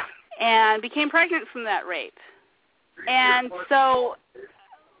and became pregnant from that rape. And so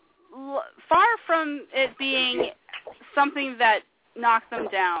far from it being something that knocked them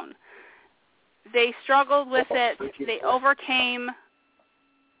down, they struggled with it. They overcame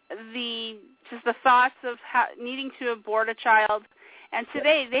the thoughts of needing to abort a child. And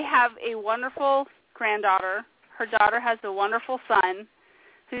today they have a wonderful granddaughter. Her daughter has a wonderful son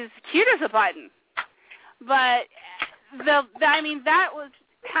who's cute as a button. But that was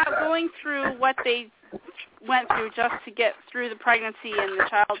going through what they went through just to get through the pregnancy and the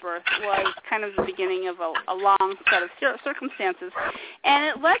childbirth was kind of the beginning of a long set of circumstances. And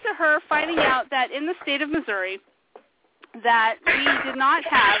it led to her finding out that in the state of Missouri that we did not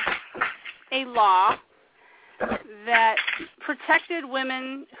have a law that protected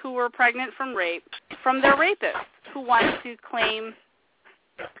women who were pregnant from rape from their rapists who wanted to claim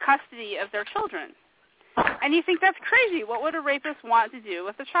custody of their children. And you think that's crazy. What would a rapist want to do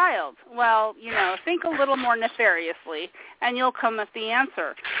with a child? Well, think a little more nefariously, and you'll come with the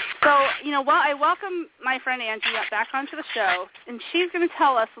answer. So, I welcome my friend Angie back onto the show, and she's going to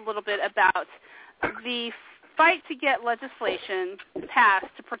tell us a little bit about the fight to get legislation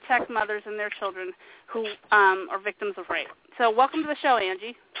passed to protect mothers and their children who are victims of rape. So welcome to the show,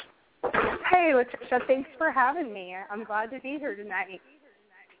 Angie. Hey, Letitia. Thanks for having me. I'm glad to be here tonight.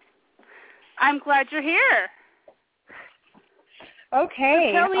 I'm glad you're here.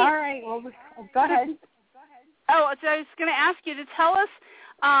 Okay. All right. Well, go ahead. Oh, so I was going to ask you to tell us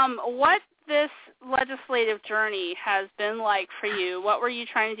what this legislative journey has been like for you. What were you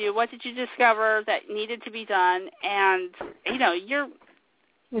trying to do? What did you discover that needed to be done? And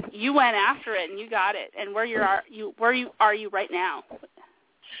you went after it and you got it. And where are you right now?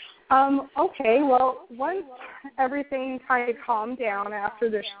 Okay, well, once everything kind of calmed down after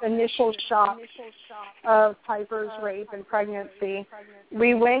the initial shock of Piper's rape and pregnancy,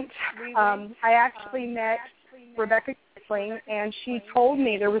 we went, I actually met Rebecca Kissling, and she told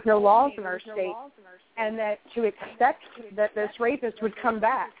me there was no laws in our state. and that to expect that this rapist would come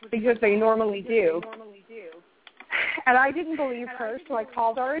back because they normally do. And I didn't believe her, so I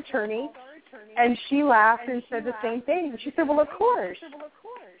called our attorney, and she laughed and said the same thing. She said, well, of course.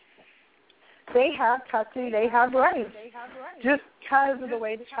 They have custody, they have rights. Just because of the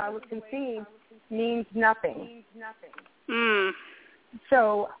way the child was conceived means nothing.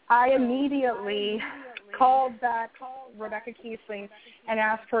 So I immediately called back Rebecca Kiesling and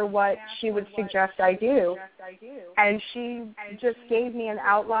asked her what she would suggest I do. And she just gave me an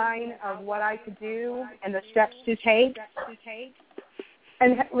outline of what I could do and the steps to take.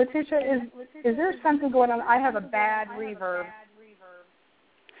 And Letitia, is there something going on? I have a bad reverb.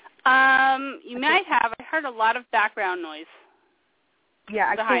 You might have. I heard a lot of background noise. Yeah,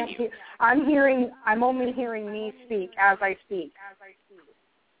 I can't hear. I'm only hearing me speak as I speak.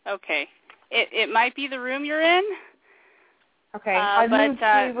 Okay. It might be the room you're in. Okay, I've moved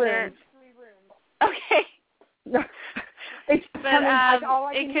 3 rooms. Okay. It's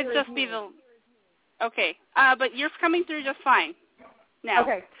but it could just be the. Okay, but you're coming through just fine now.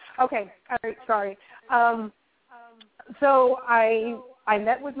 Okay. All right. Sorry. So I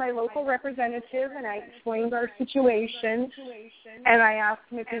met with my local representative and I explained our situation, and I asked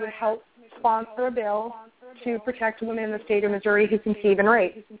him if he would help sponsor a bill to protect women in the state of Missouri who conceive and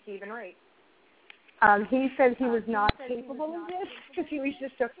rape. He said he was not capable of this because he was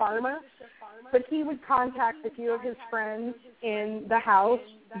just a farmer, but he would contact a few of his friends in the House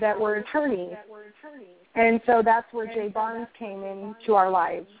that were attorneys. And so that's where Jay Barnes came into our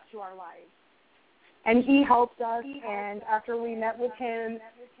lives. And he helped us, and after we met with him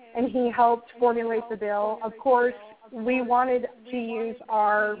and he helped formulate the bill, of course, we wanted to use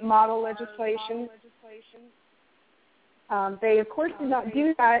our model legislation. They, of course, did not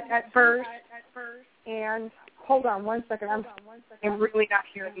do that at first. And hold on one second. I'm really not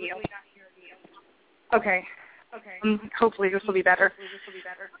hearing you. Okay. Hopefully this will be better.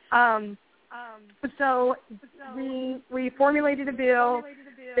 So we formulated a bill.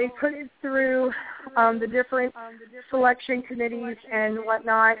 They put it through the different selection committees and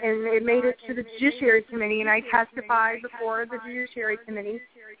whatnot, and it made it to the Judiciary Committee, and I testified before the Judiciary Committee.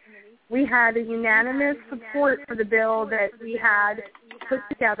 We had a unanimous support for the bill that we had put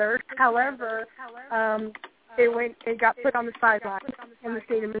together. However, it got put on the sidelines in the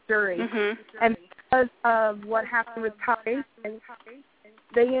state of Missouri. And because of what happened with Ty,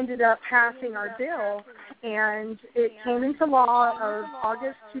 they ended up passing our bill, and it came into law of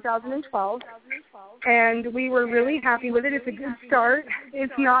August 2012, and we were really happy with it. It's a good start.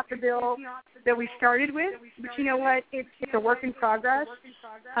 It's not the bill that we started with, but you know what? It's a work in progress,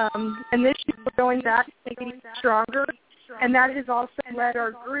 and this year we're going back to make it even stronger, and that has also led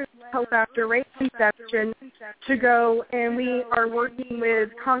our group, Hope After Rape Conception, to go, and we are working with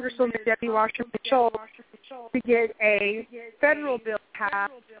Congresswoman Debbie Wasserman Schultz to get a federal bill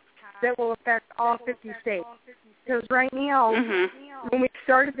passed that will affect all 50 states. Because right now, when we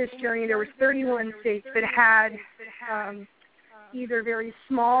started this journey, there was 31 states that had either very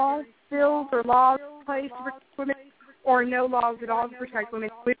small bills or laws in place to protect women, or no laws at all to protect women.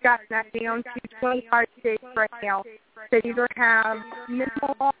 We've gotten that down to 25 states right now that either have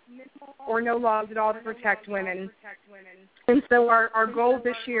minimal laws or no laws at all to protect women. And so our goal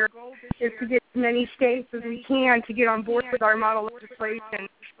this year is to get as many states as we can to get on board with our model legislation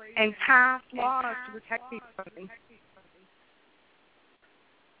and pass laws to protect these women.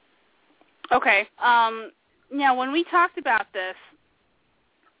 Okay. Now, when we talked about this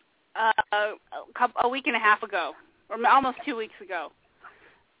a week and a half ago, or almost 2 weeks ago,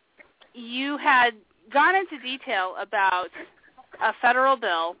 you had gone into detail about a federal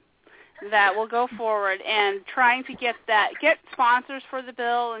bill that will go forward and trying to get sponsors for the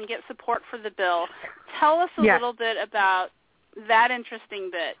bill and get support for the bill. Tell us a little bit about that interesting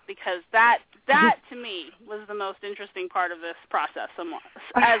bit, because that to me was the most interesting part of this process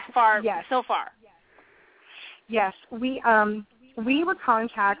so far. Yes, we were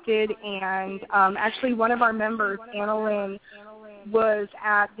contacted, and actually one of our members, Anna Lynn, was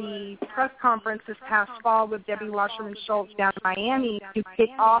at the press conference this past fall with Debbie Wasserman Schultz down in Miami to kick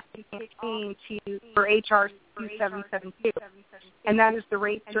off the campaign for HR 2772, and that is the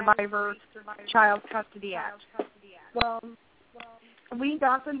Rape Survivor Child Custody Act. Well, we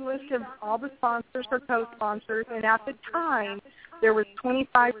got the list of all the sponsors or co-sponsors, and at the time there was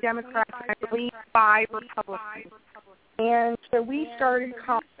 25 Democrats and I believe 5 Republicans. And so we started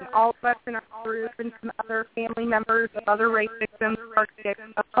calling all of us in our group and some other family members of other rape victims started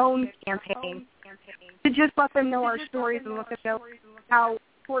a phone campaign to just let them know our stories and let them know how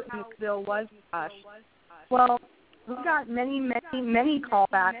important this bill was to us. Well, we got many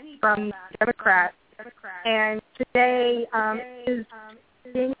callbacks from Democrats And today is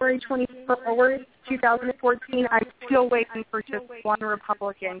January 24th, 2014. I'm still waiting for just one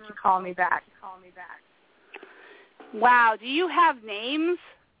Republican to call me back. Wow. Do you have names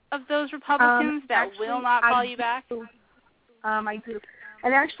of those Republicans that will not call you back? I do.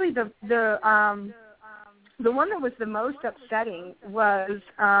 And actually, the one that was the most upsetting was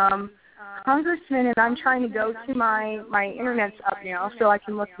Congressman, and I'm trying to go to my internet's up now so I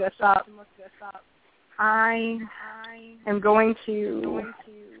can look this up. I am going to.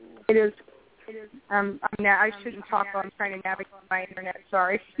 It is. I shouldn't talk while I'm trying to navigate my internet.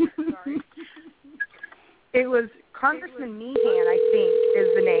 Sorry. It was Congressman Meehan, I think,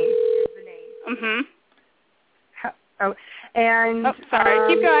 is the name. Mhm. Oh, and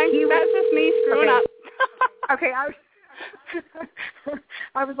sorry. Keep going. That's just me screwing up. Okay,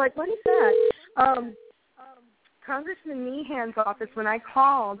 I was like, what is that? Congressman Meehan's office, when I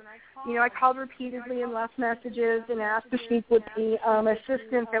called, I called repeatedly and left messages and asked to speak with the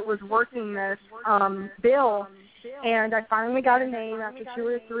assistant that was working this bill, and I finally got a name after 2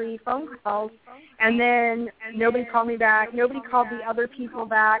 or 3 phone calls, and then nobody called me back. Nobody called the other people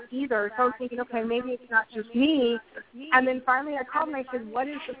back either. So I was thinking, okay, maybe it's not just me. And then finally I called and I said, what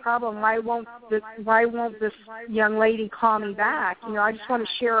is the problem? Why won't this young lady call me back? I just want to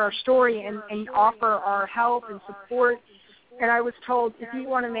share our story and offer our help and support. And I was told, if you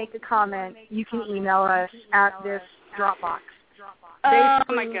want to make a comment, you can email us at this Dropbox. Oh,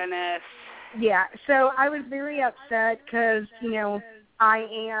 my goodness. Yeah, so I was very upset because, I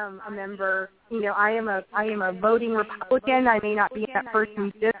am a member, I am a voting Republican. I may not be in that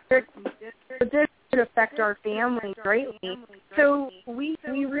person's district, but this could affect our family greatly. So we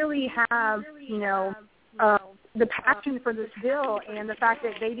really have, the passion for this bill and the fact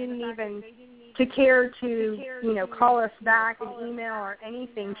that they didn't even care to, call us back and email or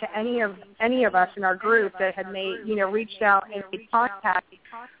anything to any of us in our group that had made, reached out and made contact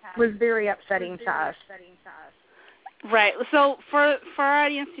was very upsetting to us. Right. So for our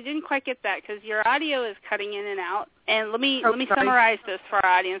audience who didn't quite get that, because your audio is cutting in and out, and let me summarize this for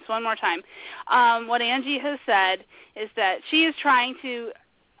our audience one more time. What Angie has said is that she is trying to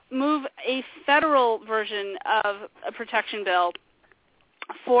move a federal version of a protection bill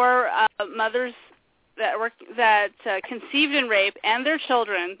for mothers that conceived in rape and their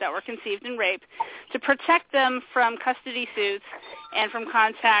children that were conceived in rape, to protect them from custody suits and from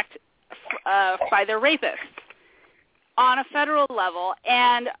contact by their rapists on a federal level.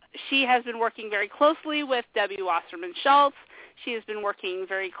 And she has been working very closely with Debbie Wasserman Schultz. She has been working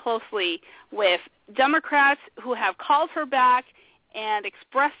very closely with Democrats who have called her back and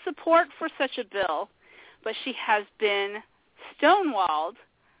expressed support for such a bill, but she has been stonewalled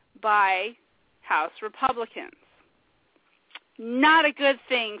by House Republicans. Not a good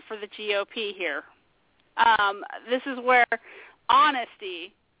thing for the GOP here. This is where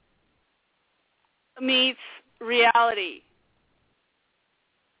honesty meets reality.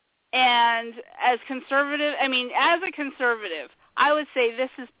 And as a conservative, I would say this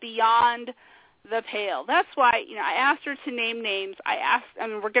is beyond the pale. That's why, I asked her to name names.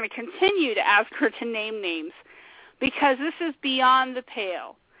 We're going to continue to ask her to name names, because this is beyond the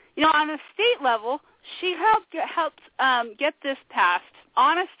pale. On a state level, she helped get this passed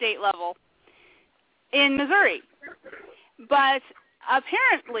on a state level in Missouri. But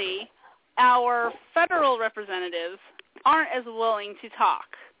apparently, our federal representatives aren't as willing to talk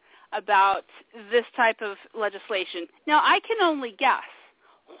about this type of legislation. Now, I can only guess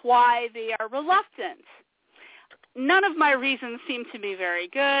why they are reluctant. None of my reasons seem to be very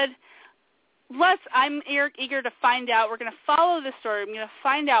good. I'm eager to find out. We're going to follow this story. I'm going to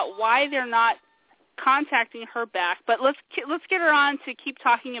find out why they're not contacting her back. But let's get her on to keep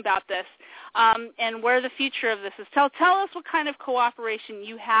talking about this and where the future of this is. Tell us what kind of cooperation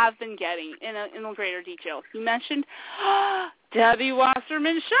you have been getting in a greater detail. You mentioned Debbie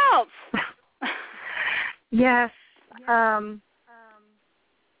Wasserman Schultz. Yes.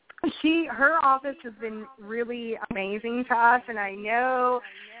 Her office has been really amazing to us, and I know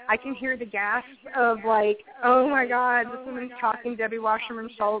I can hear the gasp of like, oh my God, this woman's talking Debbie Wasserman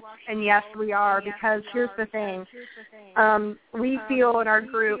Schultz, and yes, we are, because here's the thing. We feel in our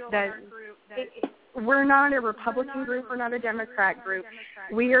group that we're not a Republican group, we're not a Democrat group.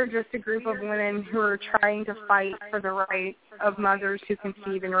 We are just a group of women who are trying to fight for the rights of mothers who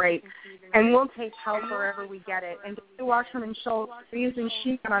conceive and rape. And we'll take help wherever we get it. And Debbie Wasserman Schultz, the reason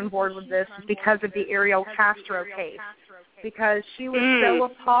she got on board with this is because of the Ariel Castro case. Because she was so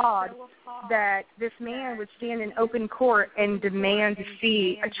appalled that this man would stand in open court and demand to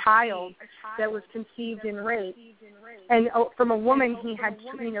see a child that was conceived in rape. And from a woman he had,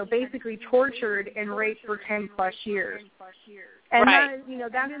 basically tortured and raped for 10 plus years. And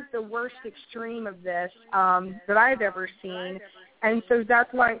that is the worst extreme of this that I've ever seen. And so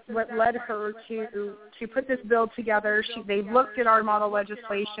that's what led her to put this bill together. They've looked at our model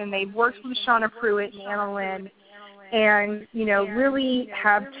legislation. They've worked with Shauna Pruitt and Anna Lynn, and really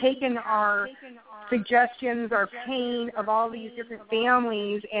have taken our suggestions, our pain of all these different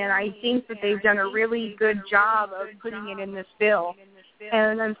families, and I think that they've done a really good job of putting it in this bill.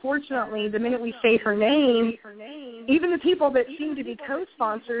 And unfortunately, the minute we say her name, even the people that seem to be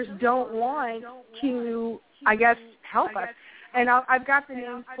co-sponsors don't want to, I guess, help us. And I've got the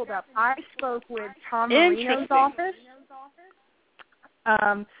names pulled up. I spoke with Tom Marino's office.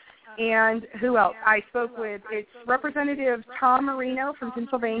 And who else? I spoke with, it's Representative Tom Marino from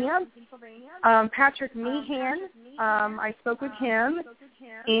Pennsylvania. Patrick Meehan, I spoke with him.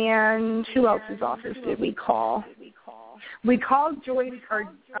 And who else's office did we call? We called Joyce,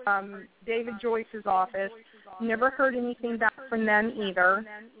 or David Joyce's office. Never heard anything back from them either.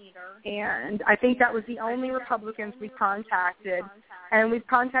 And I think that was the only Republicans we contacted. And we've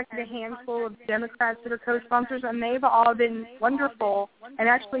contacted a handful of Democrats that are co-sponsors, and they've all been wonderful. And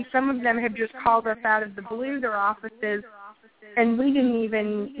actually, some of them have just called us out of the blue, their offices, and we didn't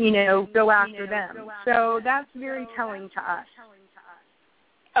even, go after them. So that's very telling to us.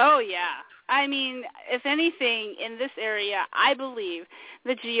 Oh, yeah. I mean, if anything, in this area, I believe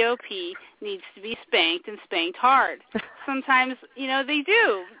the GOP needs to be spanked and spanked hard. Sometimes, they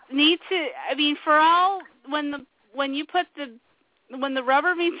do need to. I mean, when the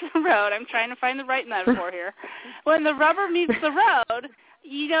rubber meets the road, I'm trying to find the right metaphor here. When the rubber meets the road,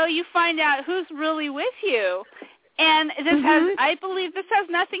 you find out who's really with you. And this I believe this has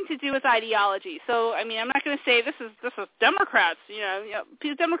nothing to do with ideology. So, I mean, I'm not going to say this is Democrats.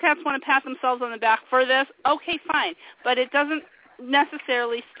 Democrats want to pat themselves on the back for this. Okay, fine. But it doesn't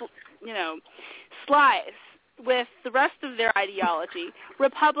necessarily, slice with the rest of their ideology.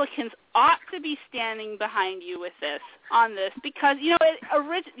 Republicans ought to be standing behind you with this, on this, because, the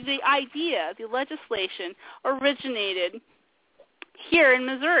legislation originated here in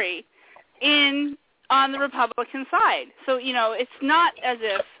Missouri on the Republican side. So, it's not as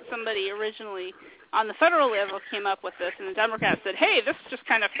if somebody originally on the federal level came up with this and the Democrats said, hey, this just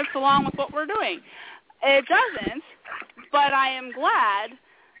kind of fits along with what we're doing. It doesn't, but I am glad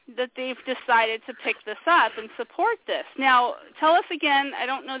that they've decided to pick this up and support this. Now, tell us again, I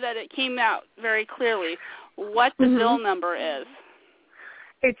don't know that it came out very clearly, what the bill number is.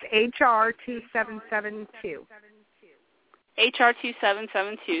 It's H.R. 2772. H.R.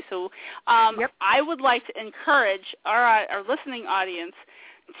 2772. So I would like to encourage our listening audience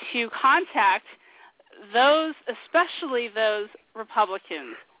to contact those, especially those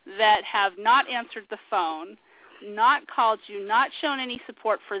Republicans that have not answered the phone, not called you, not shown any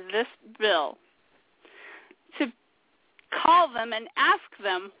support for this bill, to call them and ask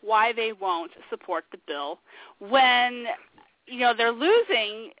them why they won't support the bill when, they're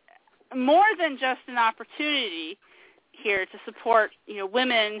losing more than just an opportunity here to support,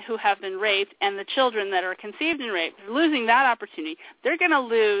 women who have been raped and the children that are conceived and raped. They're losing that opportunity. They're going to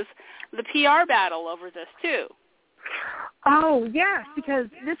lose the PR battle over this, too. Oh, yes, because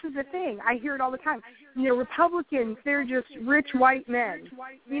this is the thing. I hear it all the time. Republicans, they're just rich white men.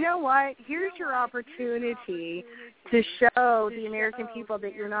 You know what? Here's your opportunity to show the American people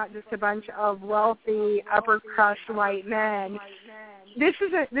that you're not just a bunch of wealthy, upper-crust white men. This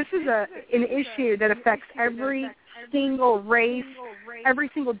is an issue that affects every single race, every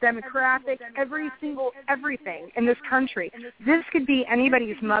single demographic, everything in this country. This could be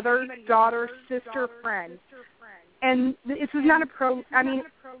anybody's mother, daughter, sister, friend. And this is not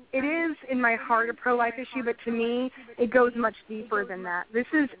it is in my heart a pro-life issue, but to me, it goes much deeper than that. This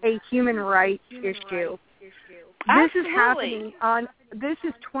is a human rights issue. This is happening this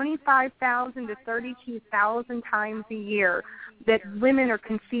is 25,000 to 32,000 times a year that women are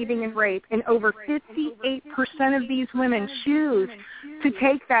conceiving and rape, and over 58% of these women choose to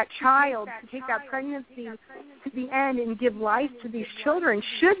take that child, to take that pregnancy to the end and give life to these children.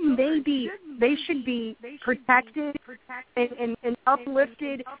 Shouldn't they should be protected and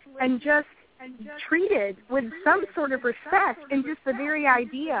uplifted and just treated with some sort of respect, and just the very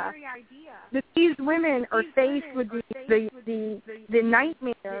idea that these women are faced with the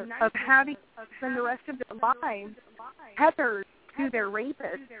nightmare of having to spend the rest of their lives tethered to their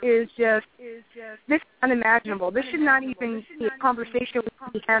rapist is just, this is unimaginable. This should not even be a conversation we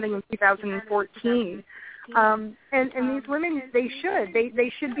should be having in 2014. And these women, they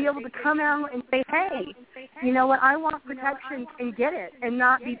should be able to come out and say, hey, you know what, I want protection and get it, and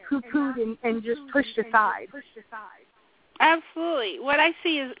not be poo-pooed and just pushed aside. Absolutely. What I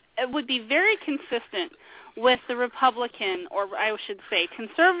see is it would be very consistent with the Republican, or I should say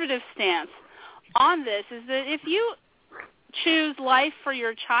conservative stance on this, is that if you choose life for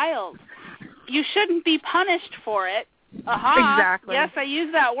your child, you shouldn't be punished for it. Exactly. Yes, I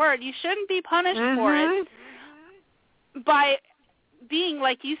use that word. You shouldn't be punished for it by being,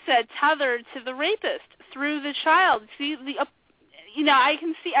 like you said, tethered to the rapist through the child. See, I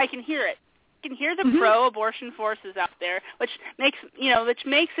can hear it. I can hear the pro-abortion forces out there, which makes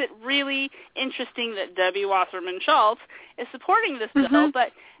it really interesting that Debbie Wasserman Schultz is supporting this bill.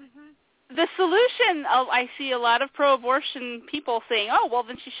 But the solution, I see a lot of pro-abortion people saying, "Oh, well,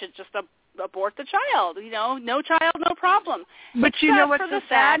 then she should just abort the child. No child, no problem." But you know what's so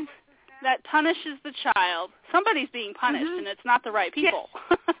sad? That punishes the child. Somebody's being punished, and it's not the right people.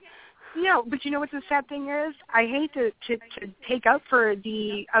 No, but you know what the sad thing is? I hate to take up for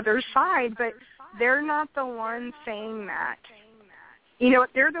the other side, but they're not the ones saying that.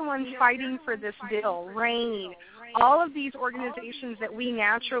 They're the ones fighting for this bill, RAIN. All of these organizations that we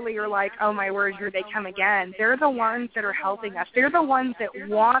naturally are like, oh, my word, here they come again. They're the ones that are helping us. They're the ones that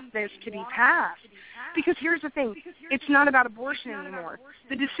want this to be passed. Because here's the thing, it's not about abortion anymore.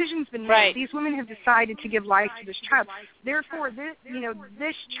 The decision's been made. Right. These women have decided to give life to this child. Therefore,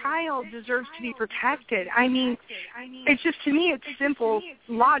 this child deserves to be protected. I mean, it's just, to me, it's simple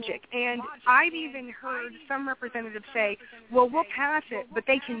logic. And I've even heard some representatives say, well, we'll pass it, but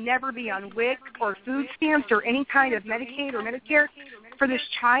they can never be on WIC or food stamps or any kind of Medicaid or Medicare for this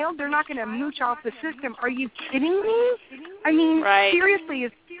child. They're not going to mooch off the system. Are you kidding me? I mean, seriously,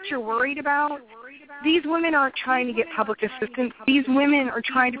 is what you're worried about? These women aren't trying to get public assistance. These women are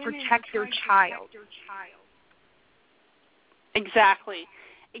trying to protect their child. Exactly.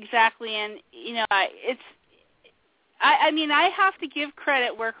 And I have to give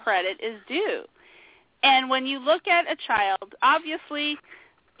credit where credit is due. And when you look at a child, obviously,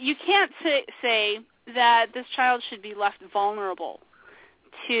 you can't say that this child should be left vulnerable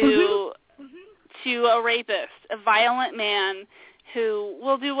to a rapist, a violent man who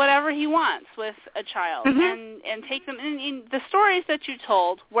will do whatever he wants with a child and take them in the stories that you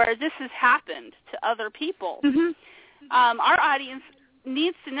told where this has happened to other people. Our audience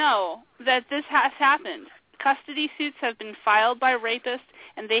needs to know that this has happened. Custody suits have been filed by rapists,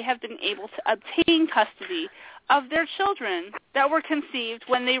 and they have been able to obtain custody of their children that were conceived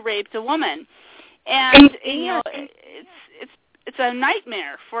when they raped a woman. And it's a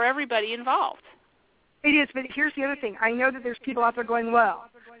nightmare for everybody involved. It is, but here's the other thing. I know that there's people out there going, well,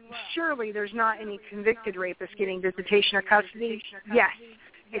 surely there's not any convicted rapists getting visitation or custody. Yes,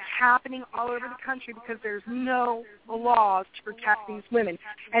 it's happening all over the country because there's no laws to protect these women.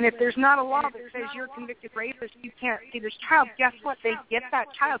 And if there's not a law that says you're a convicted rapist, you can't see this child, guess what? They get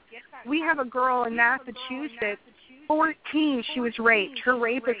that child. We have a girl in Massachusetts, 14, she was raped. Her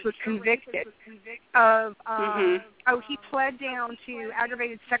rapist was convicted of, he pled down to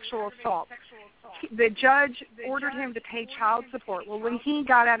aggravated sexual assault. The judge ordered him to pay child support. Well, when he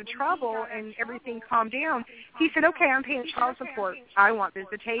got out of trouble and everything calmed down, he said, okay, I'm paying child support. I want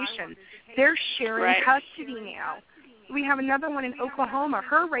visitation. They're sharing custody now. We have another one in Oklahoma.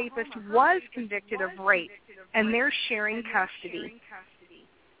 Her rapist was convicted of rape, and they're sharing custody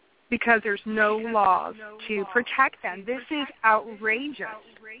because there's no laws to protect them. This is outrageous.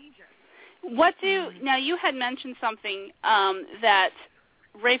 Now, you had mentioned something that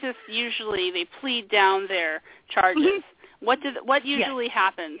rapists usually, they plead down their charges. What usually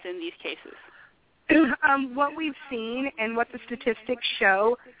happens in these cases? What we've seen and what the statistics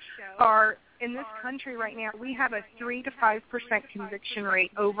show are, in this country right now, we have a 3 to 5% conviction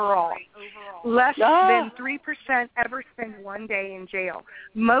rate overall. Less than 3% ever spend one day in jail.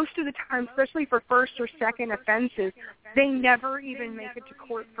 Most of the time, especially for first or second offenses, they never even make it to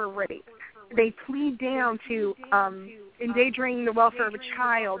court for rape. They plead down to endangering the welfare of a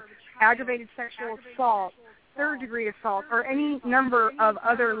child, aggravated sexual assault, third-degree assault, or any number of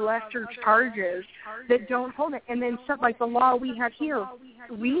other lesser charges that don't hold it. And then, like the law we have here,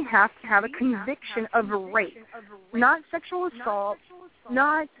 we have to have a conviction of rape, not sexual assault,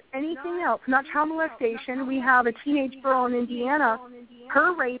 not anything else, not child molestation. We have a teenage girl in Indiana.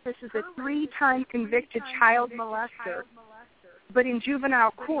 Her rapist is a 3-time convicted child molester, but in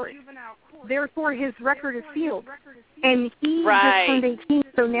juvenile court. Therefore, his record is sealed. And he just turned 18,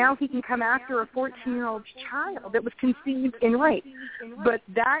 so now he can come after a 14-year-old child that was conceived in rape. But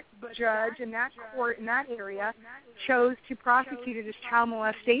that judge in that court in that area chose to prosecute it as child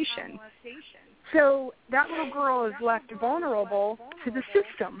molestation. So that little girl is left vulnerable to the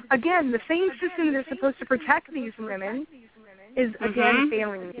system. Again, the same system that is supposed to protect these women is, again,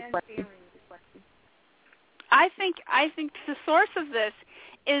 failing these women. I think the source of this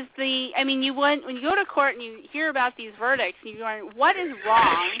is when you go to court and you hear about these verdicts, you're going, what is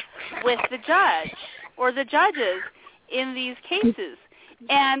wrong with the judge or the judges in these cases?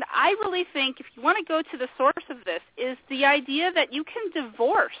 And I really think if you want to go to the source of this is the idea that you can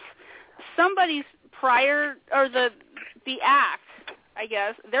divorce somebody's prior, or the act, I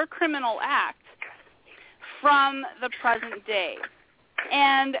guess, their criminal act from the present day.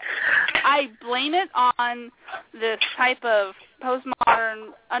 And I blame it on this type of postmodern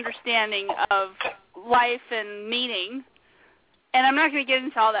understanding of life and meaning. And I'm not going to get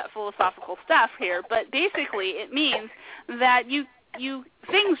into all that philosophical stuff here, but basically it means that you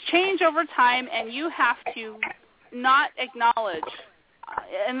things change over time, and you have to not acknowledge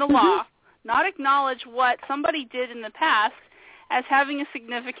in the law, not acknowledge what somebody did in the past as having a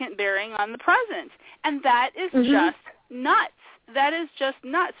significant bearing on the present. And that is just nuts. That is just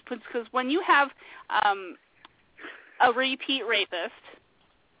nuts, because when you have a repeat rapist,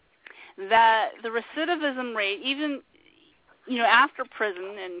 that the recidivism rate, even after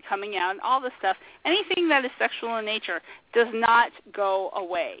prison and coming out and all this stuff, anything that is sexual in nature does not go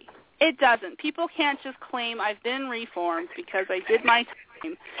away. It doesn't. People can't just claim I've been reformed because I did my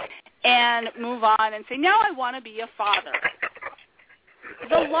time and move on and say, now I want to be a father.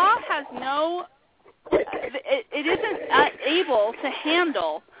 The law has it isn't able to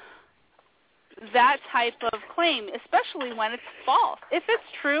handle that type of claim, especially when it's false. If it's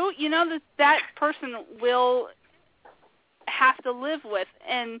true, that person will have to live with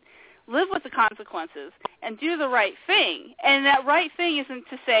the consequences and do the right thing. And that right thing isn't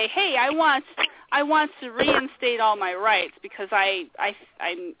to say, hey, I want to reinstate all my rights because I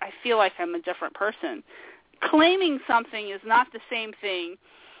feel like I'm a different person. Claiming something is not the same thing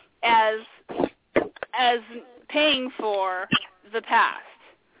as paying for the past.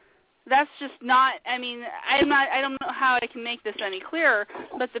 That's just not, I don't know how I can make this any clearer,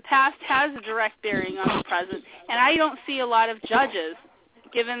 but the past has a direct bearing on the present, and I don't see a lot of judges,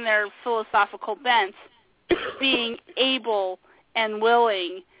 given their philosophical bent, being able and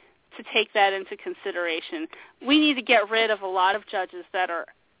willing to take that into consideration. We need to get rid of a lot of judges that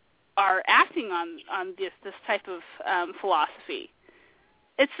are acting on this type of philosophy.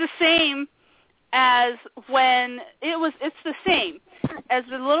 It's the same as it's the same as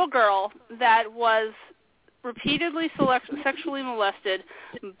the little girl that was repeatedly sexually molested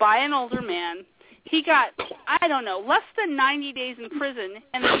by an older man. He got, less than 90 days in prison,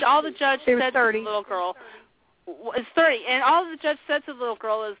 and all the judge said to the little girl is 30, and all the judge said to the little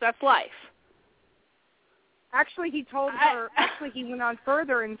girl is, that's life. Actually, he told her, he went on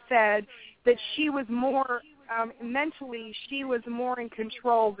further and said that she was more, mentally, she was more in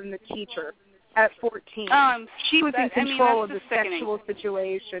control than the teacher. At 14, she was in control of the sexual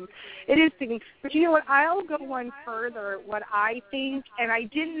situation. It is sickening. But you know what? I'll go one further. What I think, and I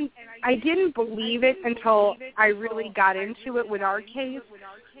didn't believe it until I really got into it with our case.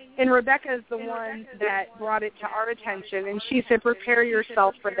 And Rebecca is the one that brought it to our attention, and she said, "Prepare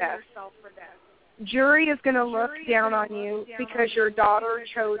yourself for this. Jury is going to look down on you because your daughter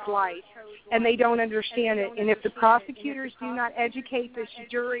chose life, and they don't understand it. And if the prosecutors do not educate this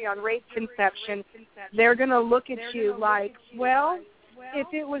jury on rape conception, they're going to look at you like, well, if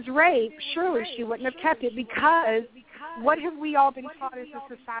it was rape, surely she wouldn't have kept it, because what have we all been taught as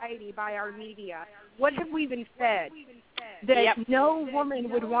a society by our media? What have we been fed? That no woman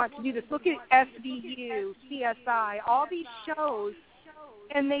would want to do this. Look at SVU, CSI, all these shows.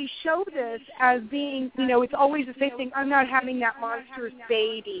 And they show this as being, it's always the same thing. I'm not having that monstrous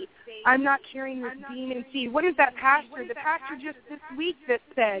baby. I'm not carrying this demon seed. What is that pastor? The pastor just this week that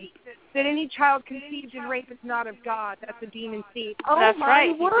said that any child conceived in rape is not of God. That's a demon seed. Oh, that's my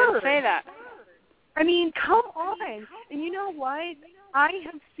right. word. He did say that. Come on. And you know what? I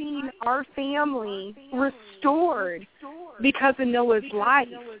have seen our family restored because of Noah's life.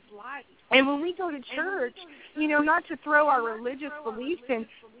 And when we go to church, not to throw our religious beliefs in,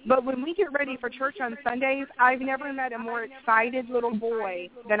 but when we get ready for church on Sundays, I've never met a more excited little boy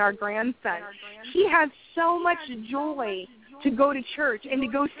than our grandson. He has so much joy to go to church and to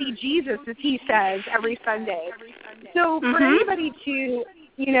go see Jesus, as he says, every Sunday. So for anybody to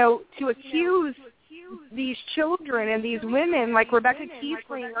accuse these children and these women like Rebecca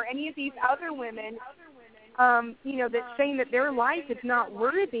Kiesling or any of these other women, that's saying that their life is not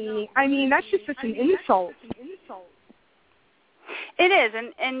worthy, that's just such an insult. It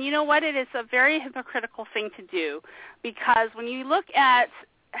is, and you know what? It is a very hypocritical thing to do, because when you look at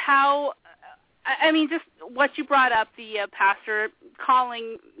how, just what you brought up, the pastor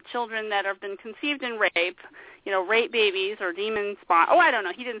calling children that have been conceived in rape, rape babies or demon spawn. Oh, I don't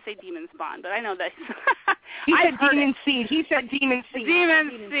know. He didn't say demon spawn, but I know that. He said demon seed. He said demon seed. Demon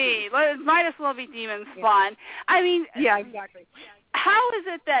seed. It might as well be demon spawn. I mean, yeah, exactly. How is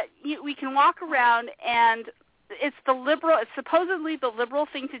it that we can walk around and it's supposedly the liberal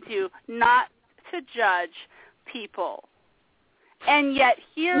thing to do, not to judge people. And yet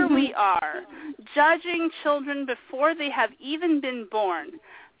here we are, judging children before they have even been born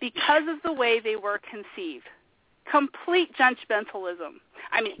because of the way they were conceived. Complete judgmentalism.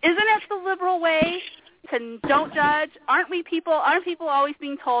 I mean, isn't it the liberal way to don't judge? Aren't people always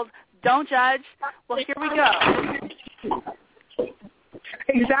being told, don't judge? Well, here we go.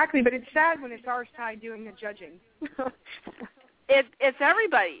 Exactly, but it's sad when it's our side doing the judging. It's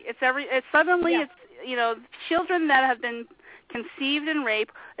everybody. It's children that have been conceived and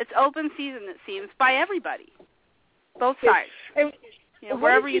raped. It's open season, it seems, by everybody, both sides.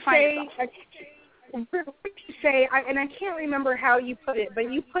 Wherever you find yourself. What did you say? And I can't remember how you put it,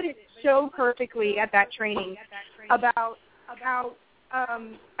 but you put it so perfectly at that training about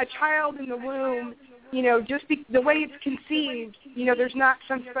a child in the womb. Just the way it's conceived, there's not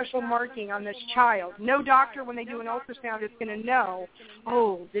some special marking on this child. No doctor, when they do an ultrasound, is going to know,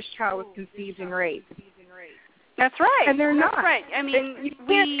 this child was conceived and raped. That's right. And they're not. That's right. I mean, you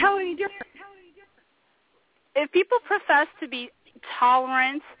can't tell any different. If people profess to be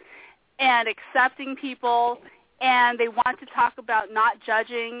tolerant and accepting people, and they want to talk about not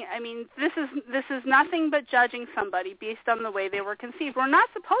judging, I mean, this is nothing but judging somebody based on the way they were conceived. We're not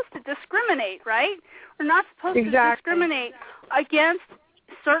supposed to discriminate, right? We're not supposed to discriminate against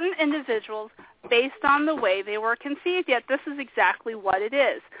certain individuals based on the way they were conceived, yet this is exactly what it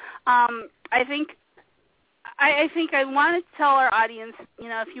is. I think I want to tell our audience,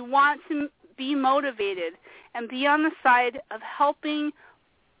 if you want to be motivated and be on the side of helping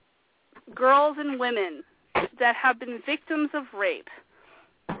girls and women that have been victims of rape,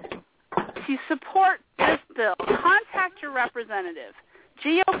 to support this bill, contact your representative,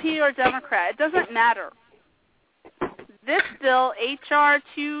 GOP or Democrat, it doesn't matter. This bill, H.R.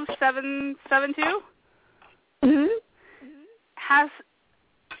 2772,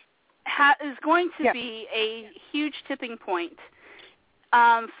 is going to be a huge tipping point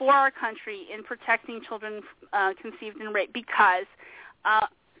for our country in protecting children conceived in rape, because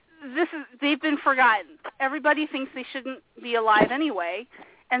they've been forgotten. Everybody thinks they shouldn't be alive anyway,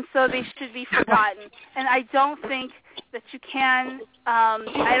 and so they should be forgotten. And I don't think that you can.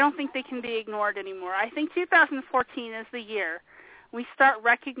 I don't think they can be ignored anymore. I think 2014 is the year we start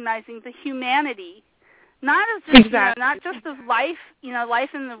recognizing the humanity, not of just not just of life,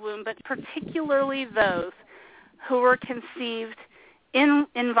 life in the womb, but particularly those who were conceived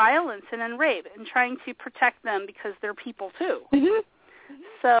in violence and in rape, and trying to protect them because they're people too.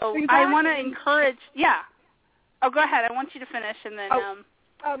 So I want to encourage. Oh, go ahead. I want you to finish, and then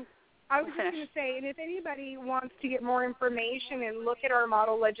I was just going to say, and if anybody wants to get more information and look at our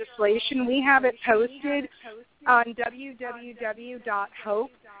model legislation, we have it posted on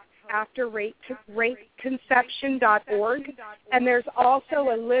www.hopeafterrapeconception.org, and there's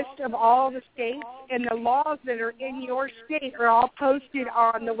also a list of all the states, and the laws that are in your state are all posted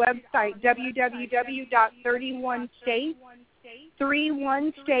on the website,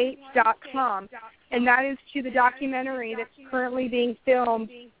 www.31states.com, and that is to the documentary that's currently being filmed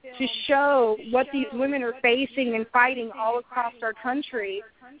to show what these women are facing and fighting all across our country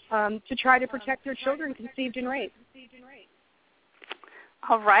to try to protect their children conceived in rape.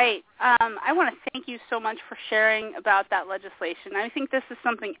 All right. I want to thank you so much for sharing about that legislation. I think this is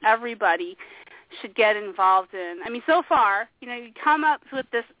something everybody should get involved in. I mean, so far, you come up with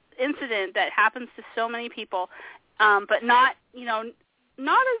this incident that happens to so many people, but not as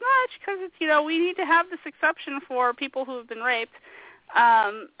much, because it's, we need to have this exception for people who have been raped.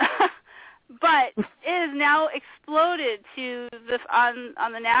 But it has now exploded to this on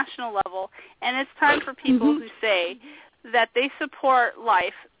the national level, and it's time for people who say that they support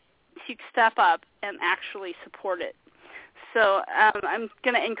life to step up and actually support it. So I'm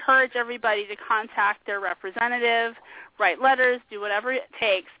going to encourage everybody to contact their representative, write letters, do whatever it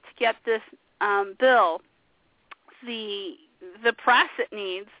takes to get this bill the press it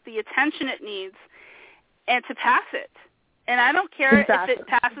needs, the attention it needs, and to pass it. And I don't care if it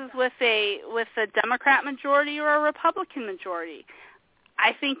passes with a Democrat majority or a Republican majority.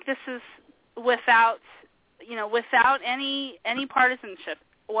 I think this is without any partisanship,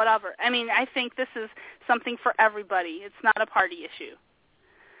 whatever. I mean, I think this is something for everybody. It's not a party issue.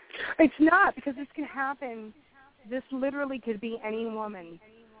 It's not, because this can happen. This literally could be any woman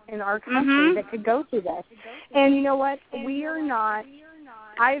in our country that could go through this. And you know what? We are not.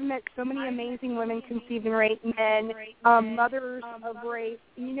 I've met so many amazing women conceived in rape, men, mothers of rape.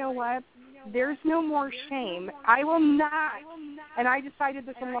 You know what? there's no more shame. I will not, and I decided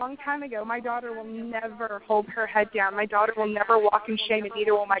this a long time ago, my daughter will never hold her head down. My daughter will never walk in shame, and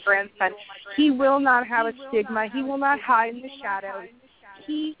neither will my grandson. He will not have a stigma. He will not hide in the shadows.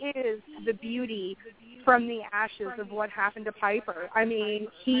 He is the beauty from the ashes of what happened to Piper. I mean,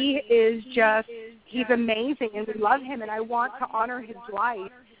 he's amazing, and we love him, and I want to honor his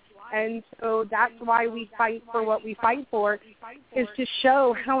life. And so that's why we fight for what we fight for, is to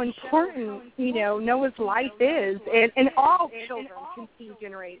show how important, Noah's life is, and all children can see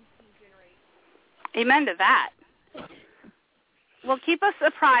generate. Amen to that. Well, keep us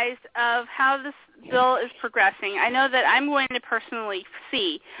apprised of how this bill is progressing. I know that I'm going to personally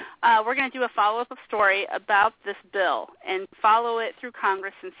see. We're going to do a follow-up story about this bill and follow it through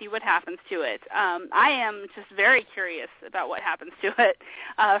Congress and see what happens to it. I am just very curious about what happens to it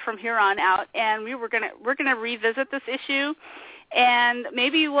from here on out, and we're going to revisit this issue, and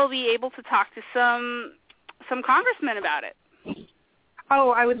maybe we'll be able to talk to some congressmen about it.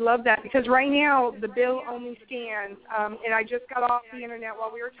 Oh, I would love that, because right now the bill only stands, and I just got off the Internet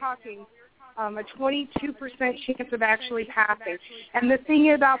while we were talking, a 22% chance of actually passing. And the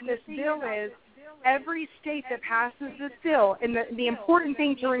thing about this bill is every state that passes this bill, and the important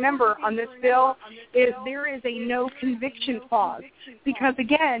thing to remember on this bill is there is a no conviction clause. Because,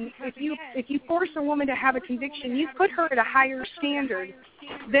 again, if you force a woman to have a conviction, you put her at a higher standard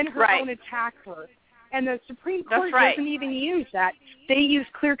than her own attacker. And the Supreme Court doesn't even use that. They use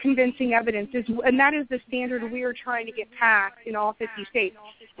clear, convincing evidence, and that is the standard we are trying to get passed in all 50 states.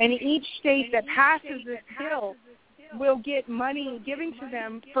 And each state that passes this bill will get money given to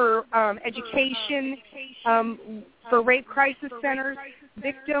them for education, for rape crisis centers,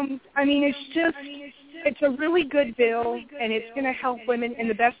 victims. I mean, it's a really good bill, and it's going to help women. And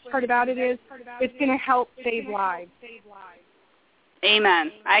the best part about it is it's going to help save lives.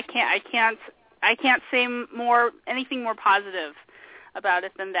 Amen. I can't say anything more positive about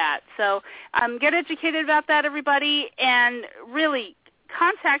it than that. So get educated about that, everybody, and really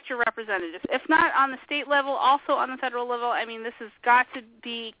contact your representatives. If not on the state level, also on the federal level. I mean, this is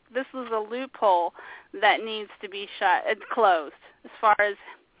a loophole that needs to be closed as far as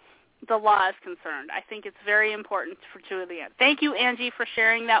the law is concerned. I think it's very important for Julianne. Thank you, Angie, for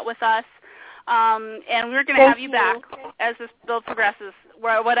sharing that with us. And we're going to have you back as this bill progresses.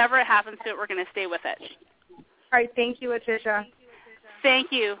 Whatever happens to it, we're going to stay with it. All right. Thank you, Letitia.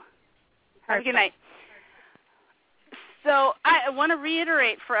 Thank you. Have a good night. So I want to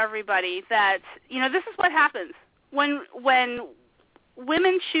reiterate for everybody that, this is what happens. When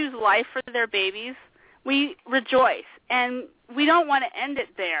women choose life for their babies, we rejoice, and we don't want to end it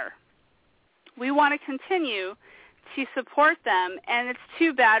there. We want to continue to support them, and it's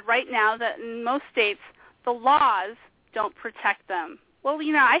too bad right now that in most states the laws don't protect them. Well,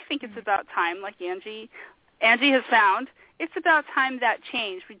 I think it's about time, like Angie has found, it's about time that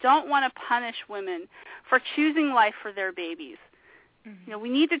changed. We don't want to punish women for choosing life for their babies. Mm-hmm. We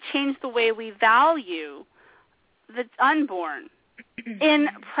need to change the way we value the unborn in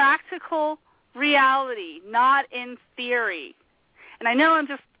practical reality, not in theory. And I know I'm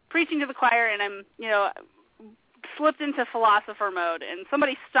just preaching to the choir, and I'm, slipped into philosopher mode, and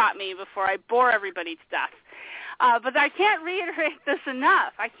somebody stop me before I bore everybody to death. But I can't reiterate this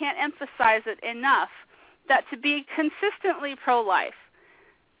enough. I can't emphasize it enough that to be consistently pro-life,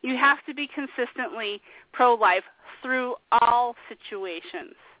 you have to be consistently pro-life through all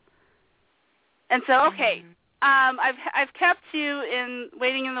situations. And so, okay, I've kept you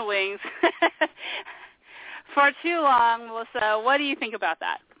waiting in the wings for too long, Melissa. What do you think about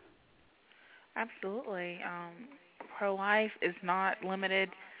that? Absolutely. Pro-life is not limited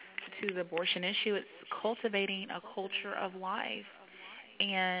to the abortion issue. It's cultivating a culture of life,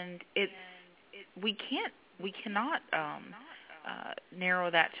 and we cannot narrow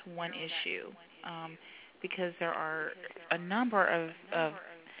that to one issue because there are a number of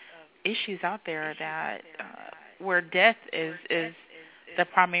issues out there that where death is the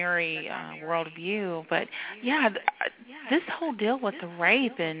primary worldview. But this whole deal with the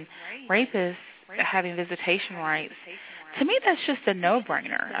rape and rapists having visitation rights, to me, that's just a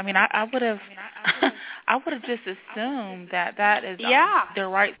no-brainer. I mean, I would have just assumed that is their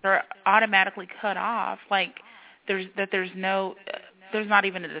rights are automatically cut off. Like there's not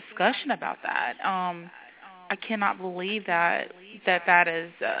even a discussion about that. I cannot believe that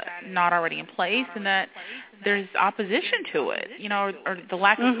is not already in place, and that there's opposition to it, or the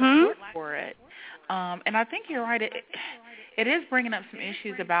lack of support for it. And I think you're right. It is bringing up some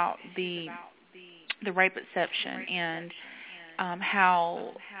issues about the rape exception and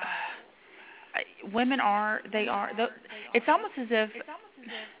how women are. It's almost as if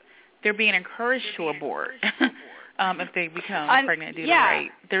they're being encouraged to abort if they become pregnant due to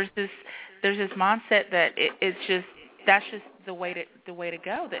rape. There's this mindset that that's just the way to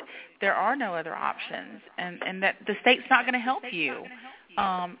go. That there are no other options, and that the state's not going to help you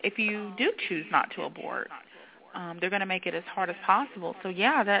if you do choose not to abort. They're going to make it as hard as possible. So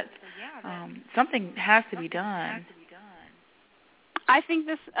that something has to be done. I think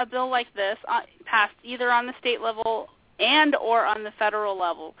a bill like this, passed either on the state level and or on the federal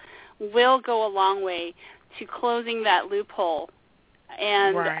level, will go a long way to closing that loophole.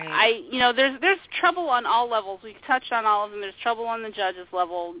 And there's trouble on all levels. We've touched on all of them. There's trouble on the judge's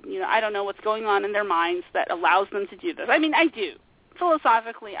level. I don't know what's going on in their minds that allows them to do this. I mean, I do.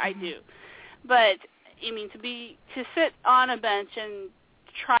 Philosophically, I do. But to sit on a bench and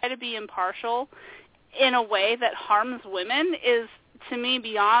try to be impartial in a way that harms women is, to me,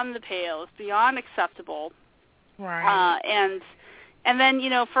 beyond the pale. It's beyond acceptable. Right. And then,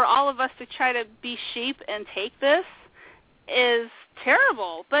 for all of us to try to be sheep and take this is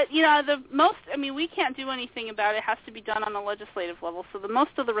terrible. But, we can't do anything about it. It has to be done on the legislative level. So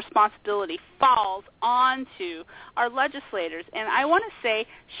most of the responsibility falls onto our legislators. And I want to say,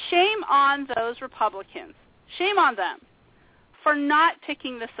 shame on those Republicans. Shame on them for not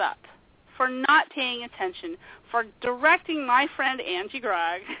picking this up, for not paying attention, for directing my friend Angela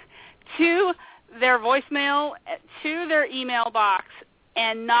Grogg to their voicemail, to their email box,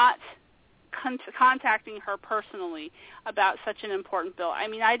 and not contacting her personally about such an important bill.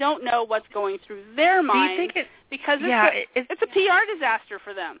 I don't know what's going through their mind because it's a PR disaster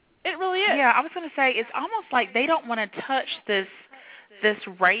for them. It really is. Yeah, I was going to say it's almost like they don't want to touch this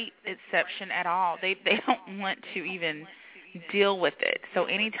rape exception at all. They don't want to even deal with it. So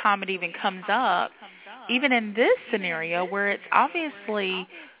anytime it even comes up, even in this scenario where it's obviously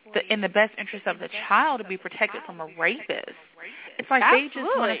in the best interest of the child to be protected from a rapist, it's like they just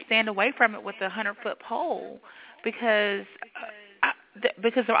want to stand away from it with a 100-foot pole because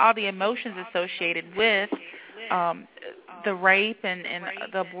of all the emotions associated with the rape and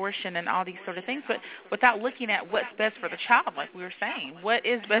the abortion and all these sort of things, but without looking at what's best for the child, like we were saying. What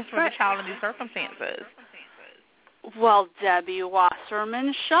is best for the child in these circumstances? Well, Debbie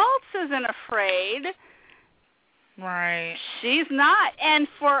Wasserman Schultz isn't afraid. Right. She's not. And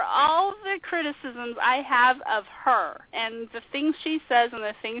for all the criticisms I have of her and the things she says and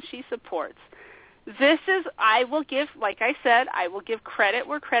the things she supports, I will give credit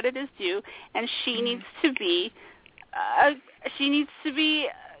where credit is due, and she needs to be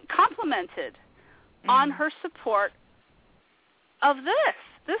complimented on her support of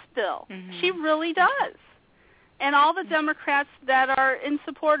this bill. She really does. And all the Democrats that are in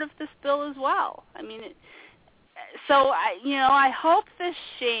support of this bill as well. I hope this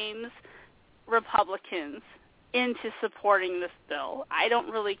shames Republicans into supporting this bill. I don't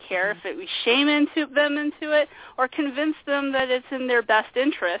really care if we shame them into it or convince them that it's in their best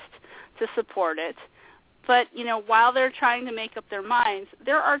interest to support it. But, while they're trying to make up their minds,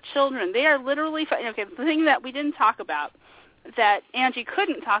 there are children. They are literally the thing that we didn't talk about, that Angie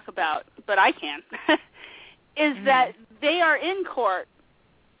couldn't talk about, but I can, is that they are in court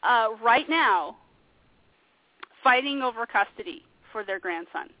right now fighting over custody for their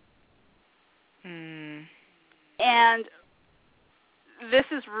grandson. And this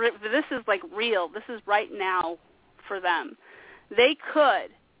is like real. This is right now for them. They could,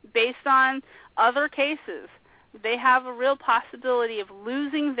 based on other cases, they have a real possibility of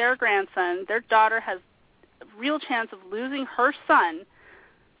losing their grandson. Their daughter has a real chance of losing her son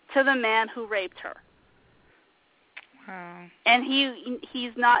to the man who raped her. Wow. And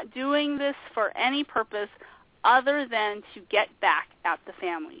he's not doing this for any purpose other than to get back at the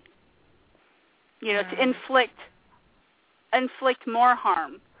family. To inflict more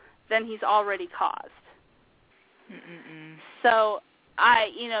harm than he's already caused. So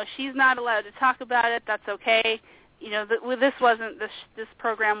she's not allowed to talk about it. That's okay. This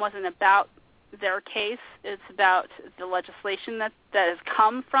program wasn't about their case. It's about the legislation that has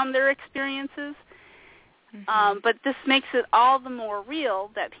come from their experiences. But this makes it all the more real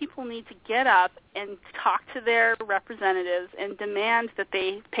that people need to get up and talk to their representatives and demand that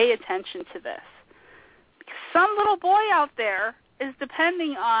they pay attention to this. Some little boy out there is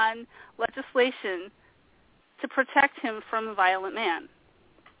depending on legislation to protect him from a violent man.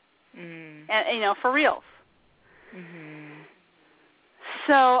 And, for reals.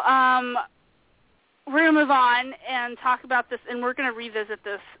 So we're going to move on and talk about this, and we're going to revisit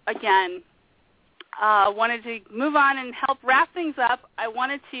this again. Wanted to move on and help wrap things up. I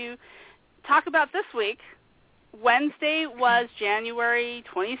wanted to talk about this week. Wednesday was January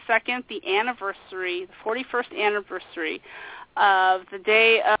 22nd, the 41st anniversary of the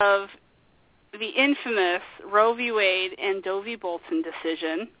day of the infamous Roe v. Wade and Doe v. Bolton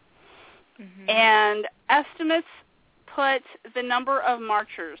decision. Mm-hmm. And estimates put the number of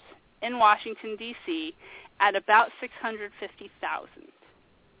marchers in Washington, D.C. at about 650,000,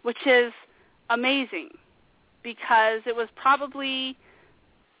 which is amazing because it was probably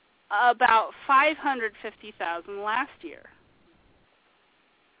about 550,000 last year.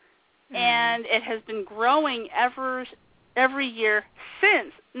 And it has been growing every year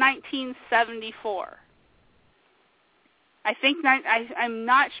since 1974. I'm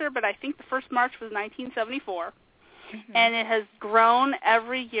not sure, but I think the first march was 1974. Mm-hmm. And it has grown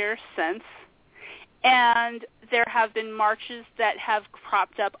every year since. And there have been marches that have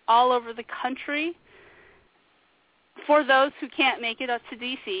cropped up all over the country for those who can't make it up to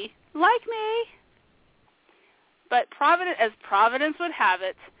D.C., like me. But as Providence would have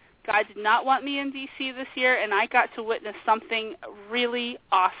it, God did not want me in D.C. this year, and I got to witness something really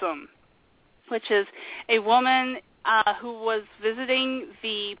awesome, which is a woman who was visiting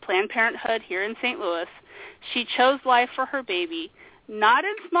the Planned Parenthood here in St. Louis. She chose life for her baby, not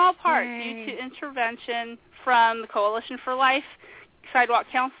in small part due to intervention from the Coalition for Life sidewalk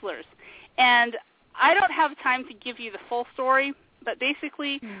counselors. And I don't have time to give you the full story, but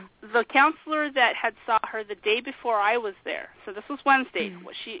basically the counselor that had saw her the day before I was there, so this was Wednesday,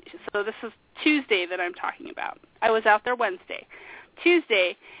 so this is Tuesday that I'm talking about. I was out there Wednesday.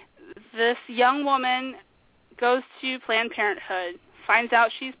 Tuesday, this young woman goes to Planned Parenthood, finds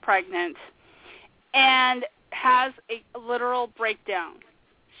out she's pregnant, and has a literal breakdown.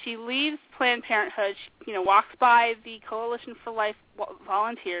 She leaves Planned Parenthood, she, walks by the Coalition for Life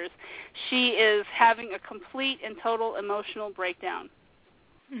volunteers. She is having a complete and total emotional breakdown.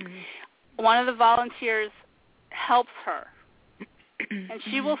 Mm-hmm. One of the volunteers helps her, and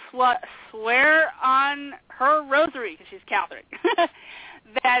she will swear on her rosary, because she's Catholic,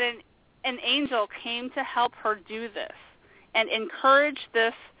 that an angel came to help her do this and encourage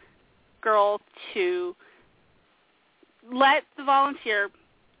this girl to let the volunteer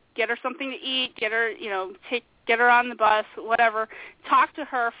get her something to eat, get her, get her on the bus, whatever, talk to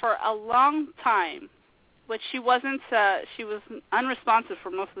her for a long time, which she was unresponsive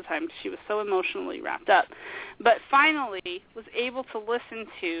for most of the time because she was so emotionally wrapped up, but finally was able to listen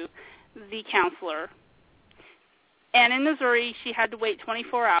to the counselor. And in Missouri, she had to wait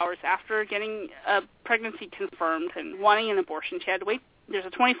 24 hours after getting a pregnancy confirmed and wanting an abortion. She had to wait. There's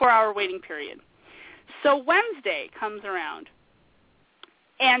a 24-hour waiting period. So Wednesday comes around,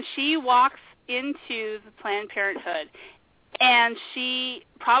 and she walks into the Planned Parenthood, and she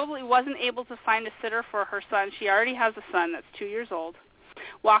probably wasn't able to find a sitter for her son. She already has a son that's 2 years old,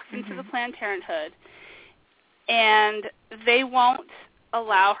 walks into the Planned Parenthood, and they won't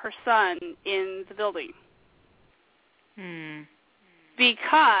allow her son in the building.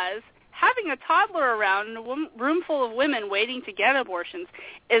 Because having a toddler around in a room full of women waiting to get abortions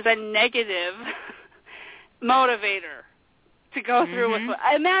is a negative motivator to go through with.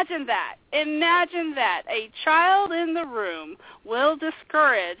 Imagine that. A child in the room will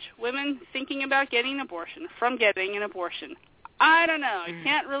discourage women thinking about getting an abortion from getting an abortion. I don't know. I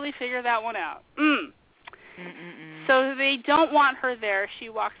can't really figure that one out. So they don't want her there. She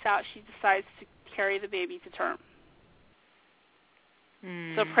walks out. She decides to carry the baby to term.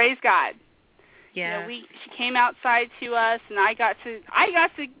 So praise God. Yeah. She came outside to us, and I got to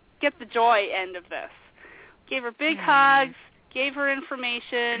get the joy end of this. Gave her big hugs, gave her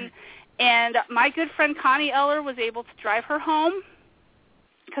information, and my good friend Connie Eller was able to drive her home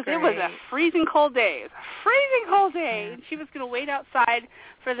because it was a freezing cold day. And she was going to wait outside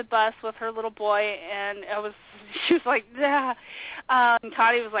for the bus with her little boy, and she was like,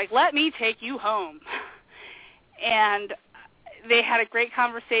 Connie was like, let me take you home. And they had a great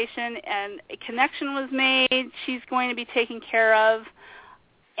conversation, and a connection was made. She's going to be taken care of,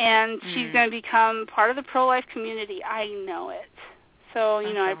 and she's going to become part of the pro-life community. I know it. So,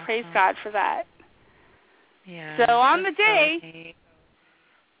 I praise God for that. Yeah. So on the day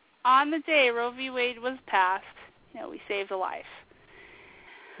Roe v. Wade was passed, we saved a life.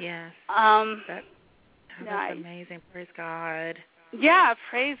 Yes. That was amazing. Praise God. Yeah,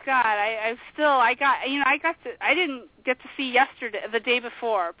 praise God. I didn't get to see the day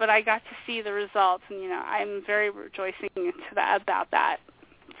before, but I got to see the results, and I'm very rejoicing about that.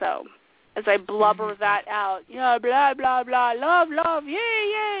 So, as I blubber that out, blah blah blah, love,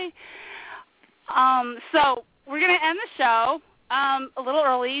 yay. So we're gonna end the show a little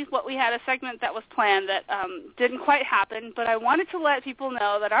early. We had a segment that was planned that didn't quite happen, but I wanted to let people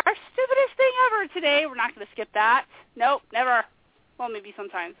know that our stupidest thing ever today. We're not gonna skip that. Nope, never. Well, maybe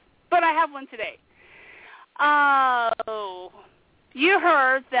sometimes, but I have one today. Oh, you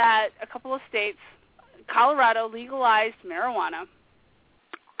heard that a couple of states, Colorado, legalized marijuana.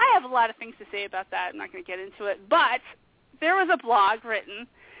 I have a lot of things to say about that. I'm not going to get into it. But there was a blog written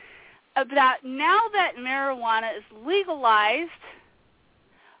about now that marijuana is legalized,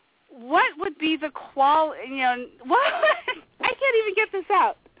 what would be the quality, I can't even get this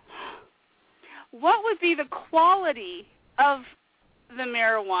out. What would be the quality of the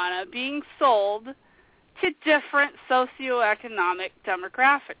marijuana being sold to different socioeconomic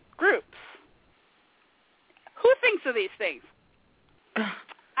demographic groups? Who thinks of these things?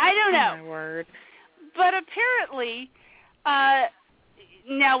 I don't know. Oh, my word. But apparently,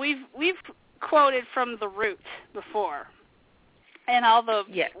 now we've quoted from The Root before, and all the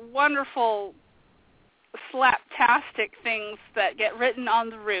wonderful slaptastic things that get written on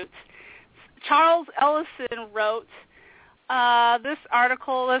The Root. Charles Ellison wrote this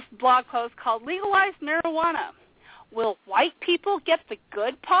article, this blog post called "Legalized Marijuana. Will white people get the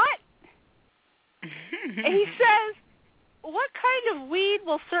good pot?" And he says, what kind of weed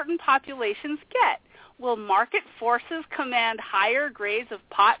will certain populations get? Will market forces command higher grades of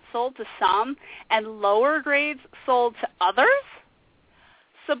pot sold to some and lower grades sold to others?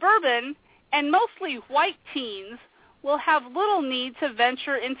 Suburban and mostly white teens will have little need to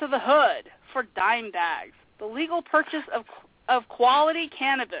venture into the hood for dime bags. The legal purchase of quality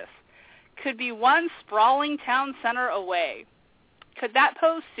cannabis could be one sprawling town center away. Could that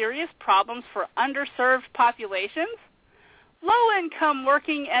pose serious problems for underserved populations? Low-income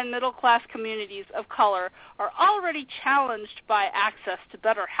working and middle-class communities of color are already challenged by access to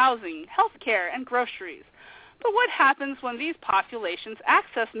better housing, health care, and groceries. But what happens when these populations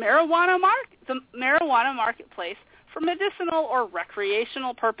access the marijuana marketplace for medicinal or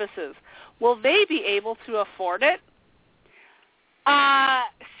recreational purposes? Will they be able to afford it?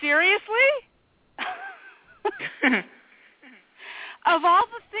 Seriously? Of all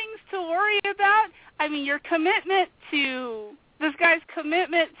the things to worry about, I mean, this guy's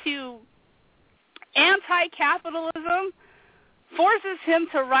commitment to anti-capitalism forces him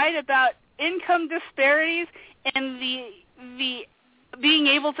to write about income disparities and the being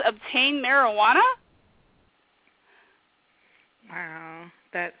able to obtain marijuana? Wow,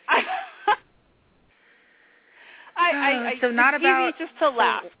 that's it's easy just to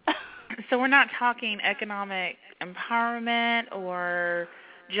laugh. So we're not talking economic empowerment or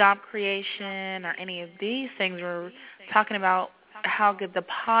job creation or any of these things. We're talking about how good the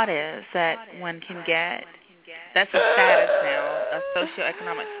pot is that one can get. That's a status now, a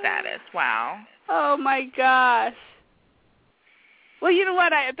socioeconomic status. Wow. Oh my gosh. Well, you know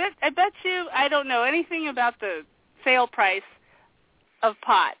what? I bet you I don't know anything about the sale price of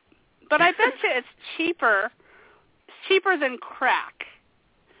pot, but I bet you it's cheaper than crack.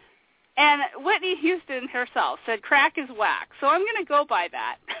 And Whitney Houston herself said crack is whack. So I'm going to go by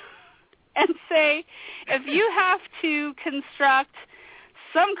that and say if you have to construct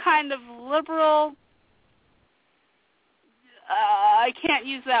some kind of liberal, I can't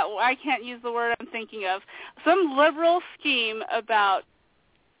use the word I'm thinking of, some liberal scheme about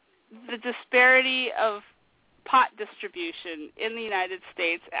the disparity of pot distribution in the United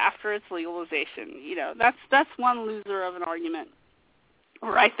States after its legalization. That's one loser of an argument.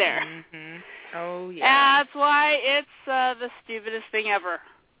 Right there. Mm-hmm. Oh, yeah. That's why it's the stupidest thing ever.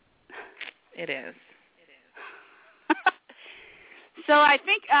 It is. So I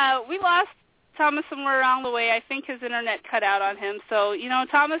think we lost Thomas somewhere along the way. I think his internet cut out on him. So,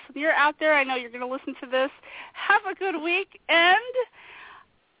 Thomas, if you're out there, I know you're going to listen to this. Have a good week. And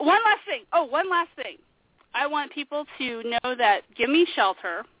one last thing. I want people to know that Gimme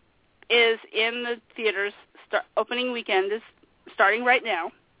Shelter is in the theaters. Opening weekend is starting right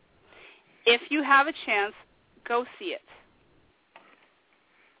now. If you have a chance, go see it.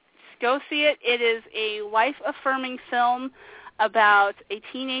 Go see it. It is a life-affirming film about a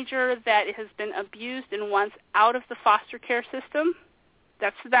teenager that has been abused and wants out of the foster care system.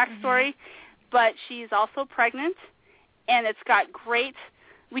 That's the backstory. Mm-hmm. But she's also pregnant, and it's got great...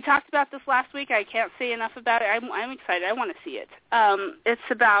 We talked about this last week. I can't say enough about it. I'm excited. I want to see it.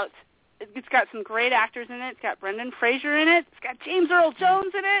 It's got some great actors in it. It's got Brendan Fraser in it. It's got James Earl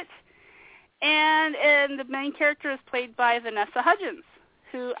Jones in it. And the main character is played by Vanessa Hudgens,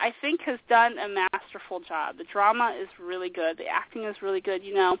 who I think has done a masterful job. The drama is really good. The acting is really good,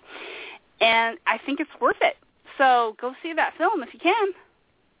 and I think it's worth it. So go see that film if you can.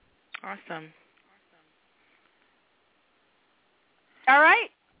 Awesome. All right.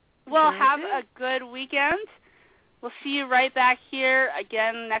 Well, have a good weekend. We'll see you right back here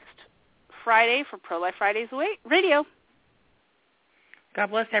again next Friday for Pro-Life Fridays Radio.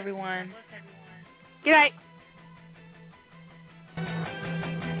 God bless everyone. Good night.